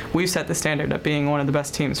 and we've set the standard of being one of the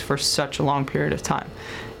best teams for such a long period of time.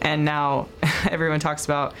 And now everyone talks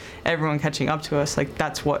about everyone catching up to us. Like,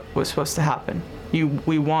 that's what was supposed to happen.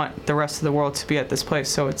 We want the rest of the world to be at this place.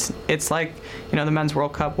 So it's like, the Men's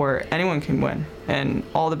World Cup where anyone can win, and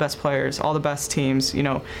all the best players, all the best teams,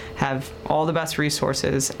 have all the best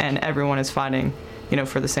resources, and everyone is fighting,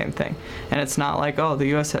 for the same thing. And it's not like,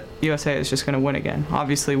 the USA is just going to win again.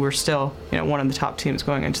 Obviously, we're still, one of the top teams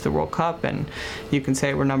going into the World Cup, and you can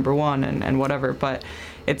say we're number one and whatever, but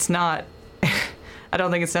it's not. I don't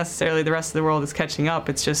think it's necessarily the rest of the world is catching up.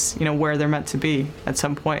 It's just, where they're meant to be at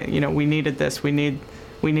some point. We needed this. We need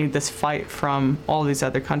this fight from all these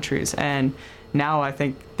other countries. And now I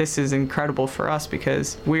think this is incredible for us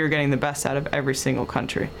because we are getting the best out of every single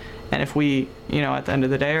country. And if we, at the end of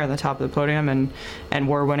the day are on the top of the podium and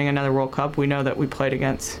we're winning another World Cup, we know that we played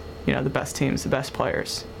against, the best teams, the best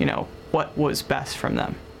players, what was best from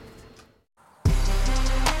them.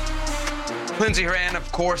 Lindsey Horan,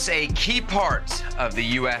 of course, a key part of the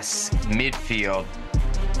U.S. midfield.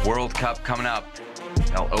 World Cup coming up.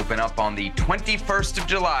 They'll open up on the 21st of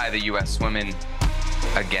July, the U.S. women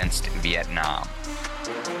against Vietnam.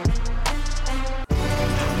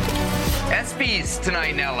 ESPYs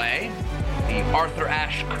tonight in L.A. The Arthur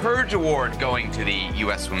Ashe Courage Award going to the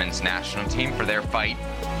U.S. women's national team for their fight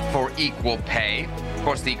for equal pay. Of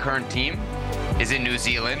course, the current team is in New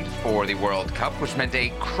Zealand for the World Cup, which meant a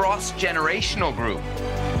cross-generational group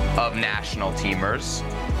of national teamers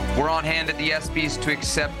were on hand at the ESPYs to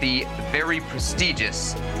accept the very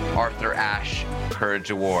prestigious Arthur Ashe Courage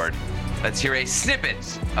Award. Let's hear a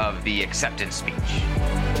snippet of the acceptance speech.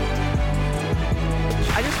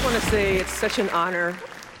 I just want to say it's such an honor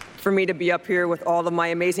for me to be up here with all of my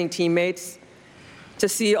amazing teammates, to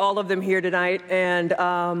see all of them here tonight, and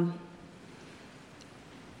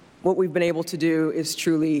what we've been able to do is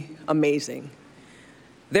truly amazing.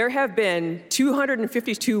 There have been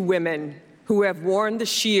 252 women who have worn the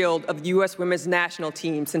shield of the U.S. women's national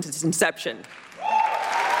team since its inception.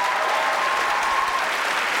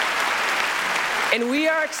 And we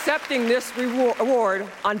are accepting this award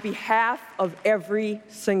on behalf of every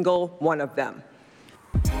single one of them.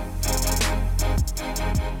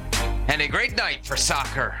 And a great night for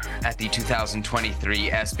soccer at the 2023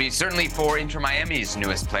 ESPYs. Certainly for Inter Miami's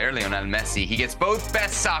newest player, Lionel Messi. He gets both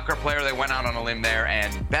Best Soccer Player, they went out on a limb there,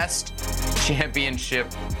 and Best Championship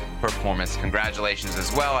Performance. Congratulations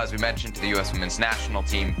as well, as we mentioned, to the U.S. Women's National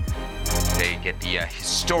Team. They get the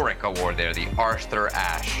historic award there, the Arthur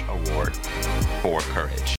Ashe Award for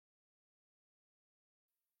Courage.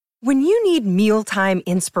 When you need mealtime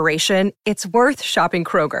inspiration, it's worth shopping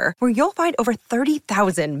Kroger, where you'll find over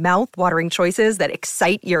 30,000 mouth-watering choices that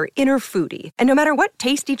excite your inner foodie. And no matter what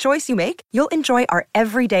tasty choice you make, you'll enjoy our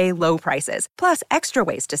everyday low prices, plus extra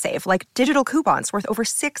ways to save, like digital coupons worth over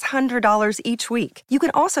 $600 each week. You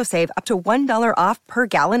can also save up to $1 off per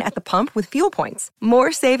gallon at the pump with fuel points.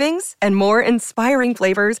 More savings and more inspiring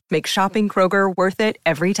flavors make shopping Kroger worth it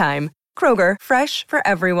every time. Kroger, fresh for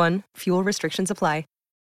everyone. Fuel restrictions apply.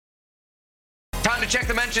 Time to check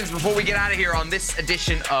the mentions before we get out of here on this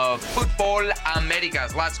edition of Futbol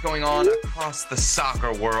Americas. Lots going on across the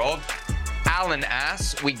soccer world. Alan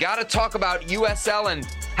asks, we got to talk about USL and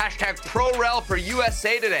hashtag ProRel for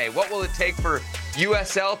USA today. What will it take for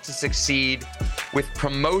USL to succeed with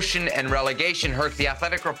promotion and relegation? Herc, the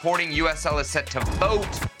Athletic reporting USL is set to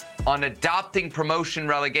vote on adopting promotion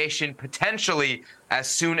relegation potentially as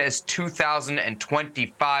soon as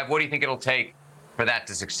 2025. What do you think it'll take for that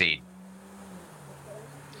to succeed?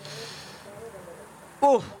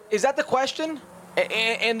 Oh, is that the question?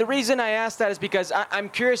 And the reason I asked that is because I'm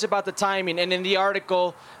curious about the timing. And in the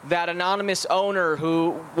article, that anonymous owner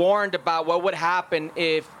who warned about what would happen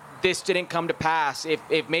if this didn't come to pass,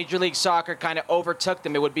 if Major League Soccer kind of overtook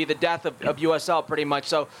them, it would be the death of USL pretty much.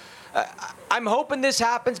 So I'm hoping this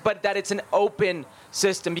happens, but that it's an open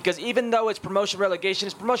system, because even though it's promotion relegation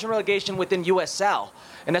within USL.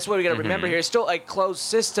 And that's what we got to remember here. It's still a closed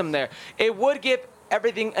system there. It would give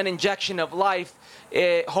everything an injection of life.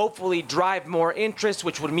 Hopefully drive more interest,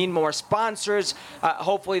 which would mean more sponsors.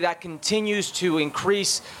 Hopefully that continues to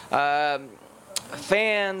increase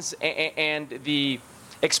fans and the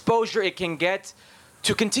exposure it can get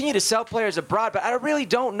to continue to sell players abroad. But I really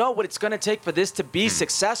don't know what it's going to take for this to be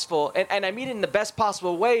successful. And I mean it in the best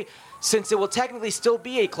possible way, since it will technically still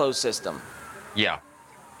be a closed system. Yeah.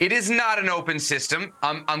 It is not an open system.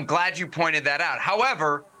 I'm glad you pointed that out.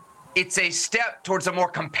 However, it's a step towards a more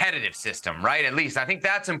competitive system, right? At least I think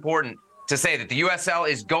that's important to say, that the USL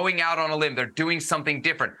is going out on a limb. They're doing something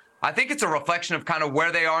different. I think it's a reflection of kind of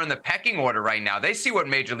where they are in the pecking order right now. They see what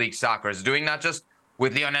Major League Soccer is doing, not just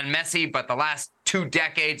with Lionel Messi, but the last 2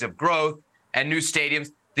 decades of growth and new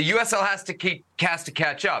stadiums. The USL has to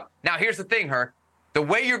catch up. Now, here's the thing, Herc. The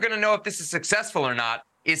way you're going to know if this is successful or not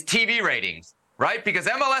is TV ratings, right? Because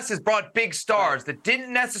MLS has brought big stars that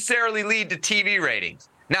didn't necessarily lead to TV ratings.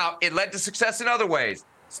 Now, it led to success in other ways,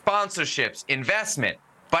 sponsorships, investment.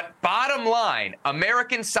 But bottom line,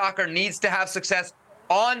 American soccer needs to have success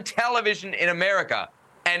on television in America.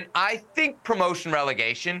 And I think promotion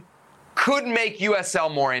relegation could make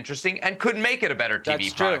USL more interesting and could make it a better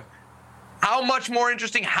TV product. How much more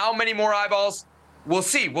interesting, how many more eyeballs? We'll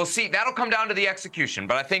see. We'll see. That'll come down to the execution.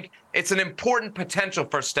 But I think it's an important potential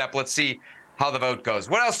first step. Let's see how the vote goes.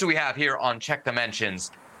 What else do we have here on Check the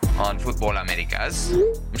Mentions on Futbol Americas?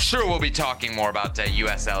 I'm sure we'll be talking more about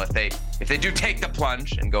USL if they do take the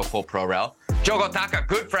plunge and go full pro rel. Joe Gotaka,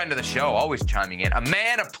 good friend of the show, always chiming in. A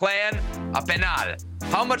man, a plan, a penal.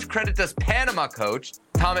 How much credit does Panama coach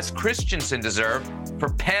Thomas Christensen deserve for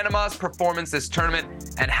Panama's performance this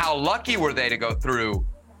tournament, and how lucky were they to go through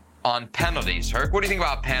on penalties? Herc, what do you think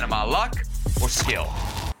about Panama? Luck or skill?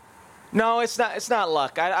 No, it's not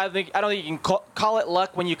luck. I don't think you can call it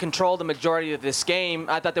luck when you control the majority of this game.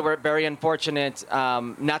 I thought they were very unfortunate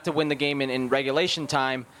not to win the game in regulation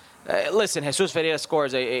time. Listen, Jesus Ferreira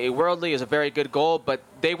scores a worldly, is a very good goal, but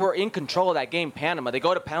they were in control of that game, Panama. They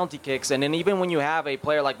go to penalty kicks, and then even when you have a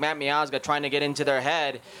player like Matt Miazga trying to get into their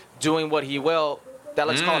head, doing what he will,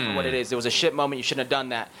 let's call it for what it is. It was a shit moment. You shouldn't have done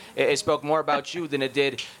that. It spoke more about you than it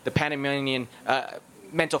did the Panamanian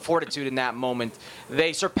mental fortitude in that moment.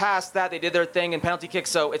 They surpassed that. They did their thing in penalty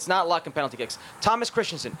kicks, so it's not luck in penalty kicks. Thomas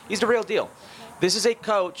Christensen, he's the real deal. This is a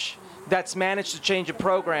coach that's managed to change a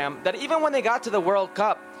program that even when they got to the World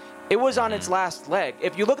Cup, it was on its last leg.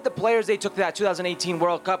 If you look at the players they took to that 2018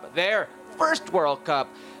 World Cup, their first World Cup,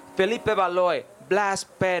 Felipe Valoy, Blas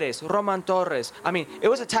Perez, Roman Torres. I mean, it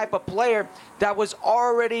was a type of player that was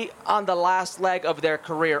already on the last leg of their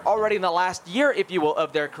career, already in the last year, if you will,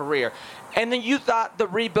 of their career. And then you thought the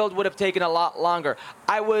rebuild would have taken a lot longer.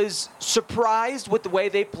 I was surprised with the way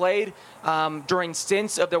they played during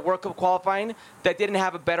stints of their World Cup qualifying that didn't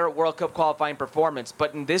have a better World Cup qualifying performance.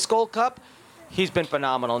 But in this Gold Cup, he's been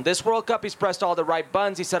phenomenal. In this World Cup, he's pressed all the right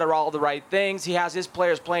buttons. He said all the right things. He has his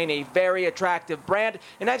players playing a very attractive brand.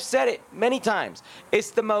 And I've said it many times.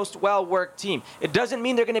 It's the most well-worked team. It doesn't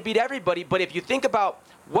mean they're going to beat everybody, but if you think about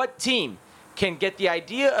what team can get the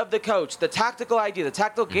idea of the coach, the tactical idea, the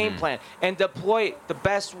tactical game plan, and deploy it the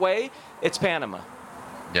best way, it's Panama.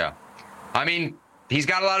 Yeah. I mean, he's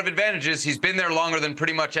got a lot of advantages. He's been there longer than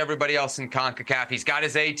pretty much everybody else in CONCACAF. He's got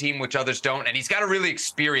his A-team, which others don't, and he's got a really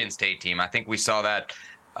experienced A-team. I think we saw that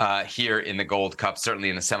here in the Gold Cup, certainly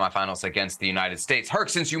in the semifinals against the United States. Herc,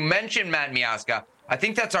 since you mentioned Matt Miazga, I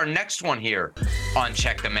think that's our next one here on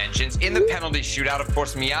Check the Mentions. In the penalty shootout, of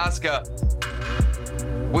course, Miazga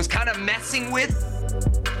was kind of messing with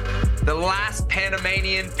the last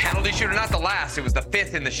Panamanian penalty shooter. Not the last, it was the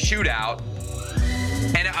 5th in the shootout.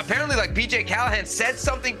 And apparently, like, BJ Callahan said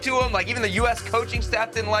something to him. Like, even the U.S. coaching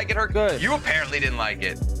staff didn't like it. Herc, you apparently didn't like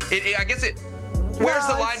it. I guess it. Where's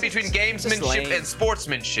the line between gamesmanship and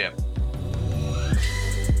sportsmanship?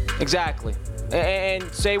 Exactly. And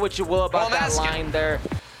say what you will about that line there.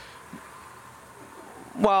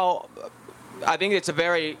 Well, I think it's a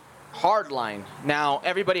very hard line. Now,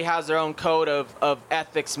 everybody has their own code of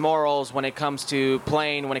ethics, morals when it comes to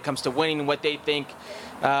playing, when it comes to winning, what they think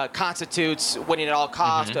constitutes winning at all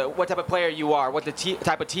costs, what type of player you are, what the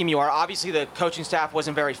type of team you are. Obviously, the coaching staff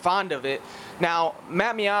wasn't very fond of it. Now,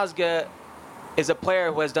 Matt Miazga is a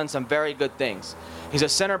player who has done some very good things. He's a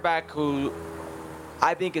center back who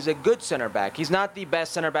I think is a good center back. He's not the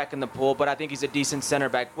best center back in the pool, but I think he's a decent center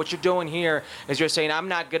back. What you're doing here is you're saying, I'm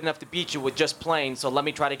not good enough to beat you with just playing, so let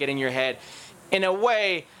me try to get in your head. In a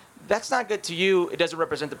way, that's not good to you. It doesn't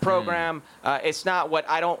represent the program. It's not what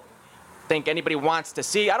I don't think anybody wants to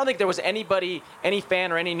see. I don't think there was anybody, any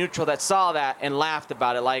fan or any neutral that saw that and laughed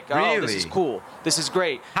about it like, oh, this is cool. This is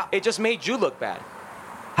great. It just made you look bad.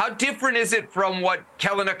 How different is it from what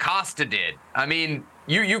Kellen Acosta did? I mean,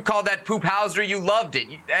 you called that poop Hauser. You loved it.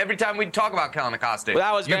 Every time we talk about Kellen Acosta, well,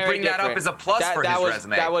 that was you very bring different. that up as a plus for his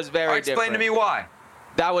resume. That was very different. Explain to me why.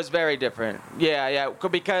 That was very different. Yeah.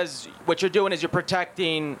 Because what you're doing is you're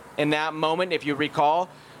protecting, in that moment, if you recall,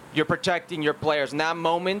 you're protecting your players. In that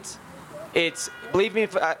moment, it's, believe me,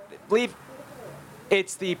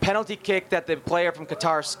 it's the penalty kick that the player from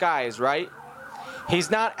Qatar skies, right? He's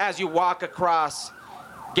not, as you walk across,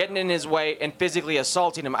 getting in his way and physically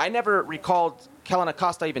assaulting him. I never recalled Kellen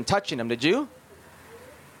Acosta even touching him. Did you?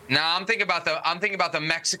 No, I'm thinking about the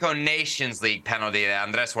Mexico Nations League penalty that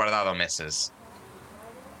Andres Guardado misses.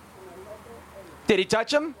 Did he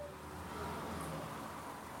touch him?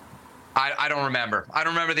 I don't remember. I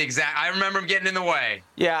don't remember the exact. I remember him getting in the way.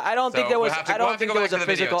 Yeah, I don't think there was. I don't think there was a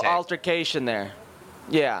physical videotape. altercation there.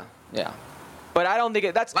 Yeah. But I don't think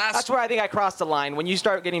it. That's where I think I crossed the line. When you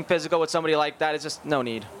start getting physical with somebody like that, it's just no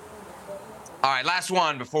need. All right, last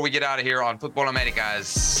one before we get out of here on Futbol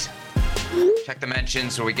Americas. Check the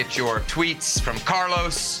mentions where we get your tweets from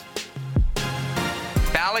Carlos.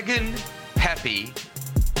 Balogun, Pepe,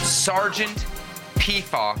 Sargent,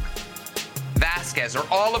 Pefok, Vasquez are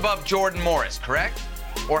all above Jordan Morris, correct?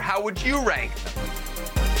 Or how would you rank them?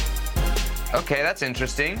 Okay, that's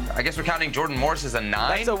interesting. I guess we're counting Jordan Morris as a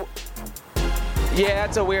 9?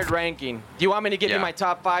 That's a weird ranking. Do you want me to give you my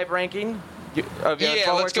top 5 ranking?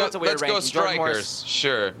 Let's go. Let's go strikers.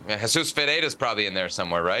 Sure. Jesus Ferreira's probably in there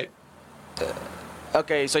somewhere, right?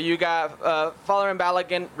 Okay, so you got Folarin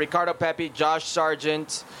Balogun, Ricardo Pepi, Josh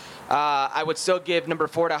Sargent. I would still give number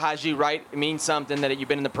 4 to Haji Wright. It means something that you've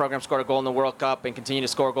been in the program, scored a goal in the World Cup, and continue to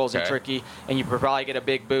score goals in Turkey, and you probably get a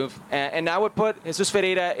big boost. And I would put Jesus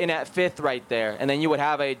Ferreira in at 5th right there. And then you would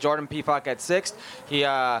have a Jordan Pefok at 6th. He,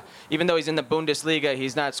 even though he's in the Bundesliga,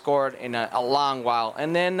 he's not scored in a long while.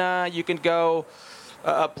 And then you can go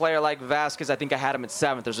a player like Vasquez. I think I had him at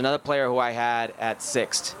 7th. There's another player who I had at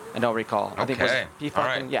 6th. I don't recall. I think it was Pefok. All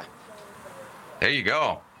right. Yeah. There you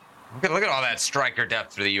go. Look at all that striker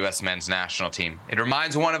depth for the U.S. men's national team. It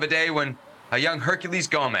reminds one of a day when a young Herculez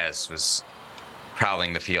Gomez was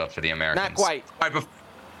prowling the field for the Americans. Not quite.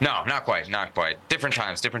 No, not quite. Different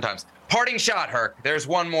times. Parting shot, Herc. There's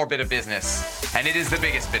one more bit of business, and it is the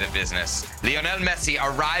biggest bit of business. Lionel Messi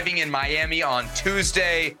arriving in Miami on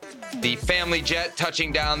Tuesday. The family jet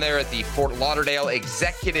touching down there at the Fort Lauderdale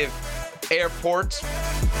Executive Airport.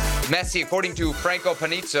 Messi, according to Franco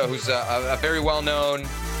Panizza, who's a very well-known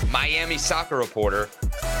Miami soccer reporter,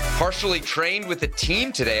 partially trained with the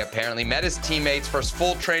team today, apparently. Met his teammates. First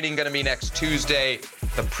full training going to be next Tuesday.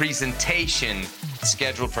 The presentation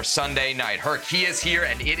scheduled for Sunday night. Herc, he is here,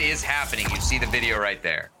 and it is happening. You see the video right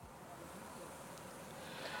there.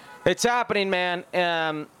 It's happening,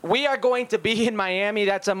 man. We are going to be in Miami.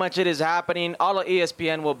 That's how much it is happening. All of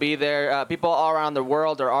ESPN will be there. People all around the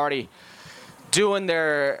world are already doing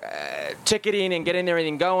their ticketing and getting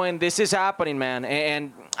everything going. This is happening, man.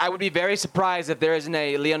 And I would be very surprised if there isn't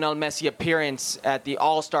a Lionel Messi appearance at the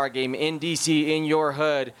All-Star game in D.C., in your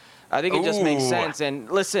hood. I think it just makes sense. And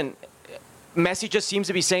listen, Messi just seems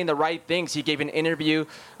to be saying the right things. He gave an interview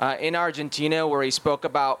in Argentina where he spoke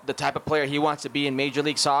about the type of player he wants to be in Major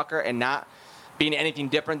League Soccer and not being anything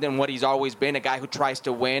different than what he's always been, a guy who tries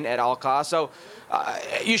to win at all costs. So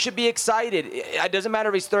you should be excited. It doesn't matter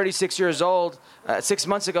if he's 36 years old. 6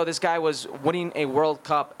 months ago, this guy was winning a World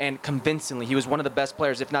Cup, and convincingly. He was one of the best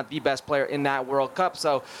players, if not the best player in that World Cup.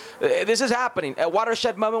 So this is happening. A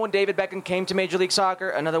watershed moment when David Beckham came to Major League Soccer.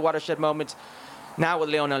 Another watershed moment now with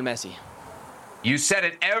Lionel Messi. You said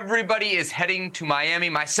it. Everybody is heading to Miami,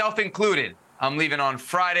 myself included. I'm leaving on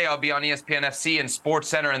Friday. I'll be on ESPN FC and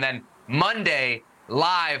SportsCenter, and then Monday,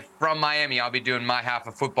 live from Miami, I'll be doing my half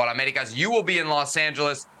of Futbol Americas. You will be in Los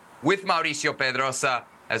Angeles with Mauricio Pedrosa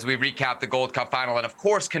as we recap the Gold Cup final and, of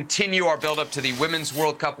course, continue our build-up to the Women's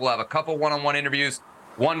World Cup. We'll have a couple one-on-one interviews,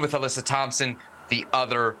 one with Alyssa Thompson, the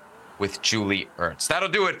other with Julie Ertz. That'll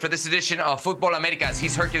do it for this edition of Futbol Americas.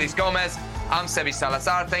 He's Hercules Gomez. I'm Sebi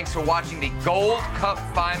Salazar. Thanks for watching. The Gold Cup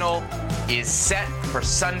final is set for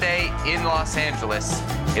Sunday in Los Angeles.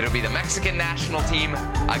 It'll be the Mexican national team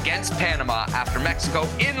against Panama after Mexico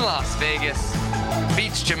in Las Vegas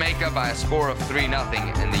beats Jamaica by a score of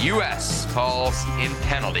 3-0, and the U.S. falls in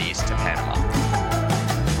penalties to Panama.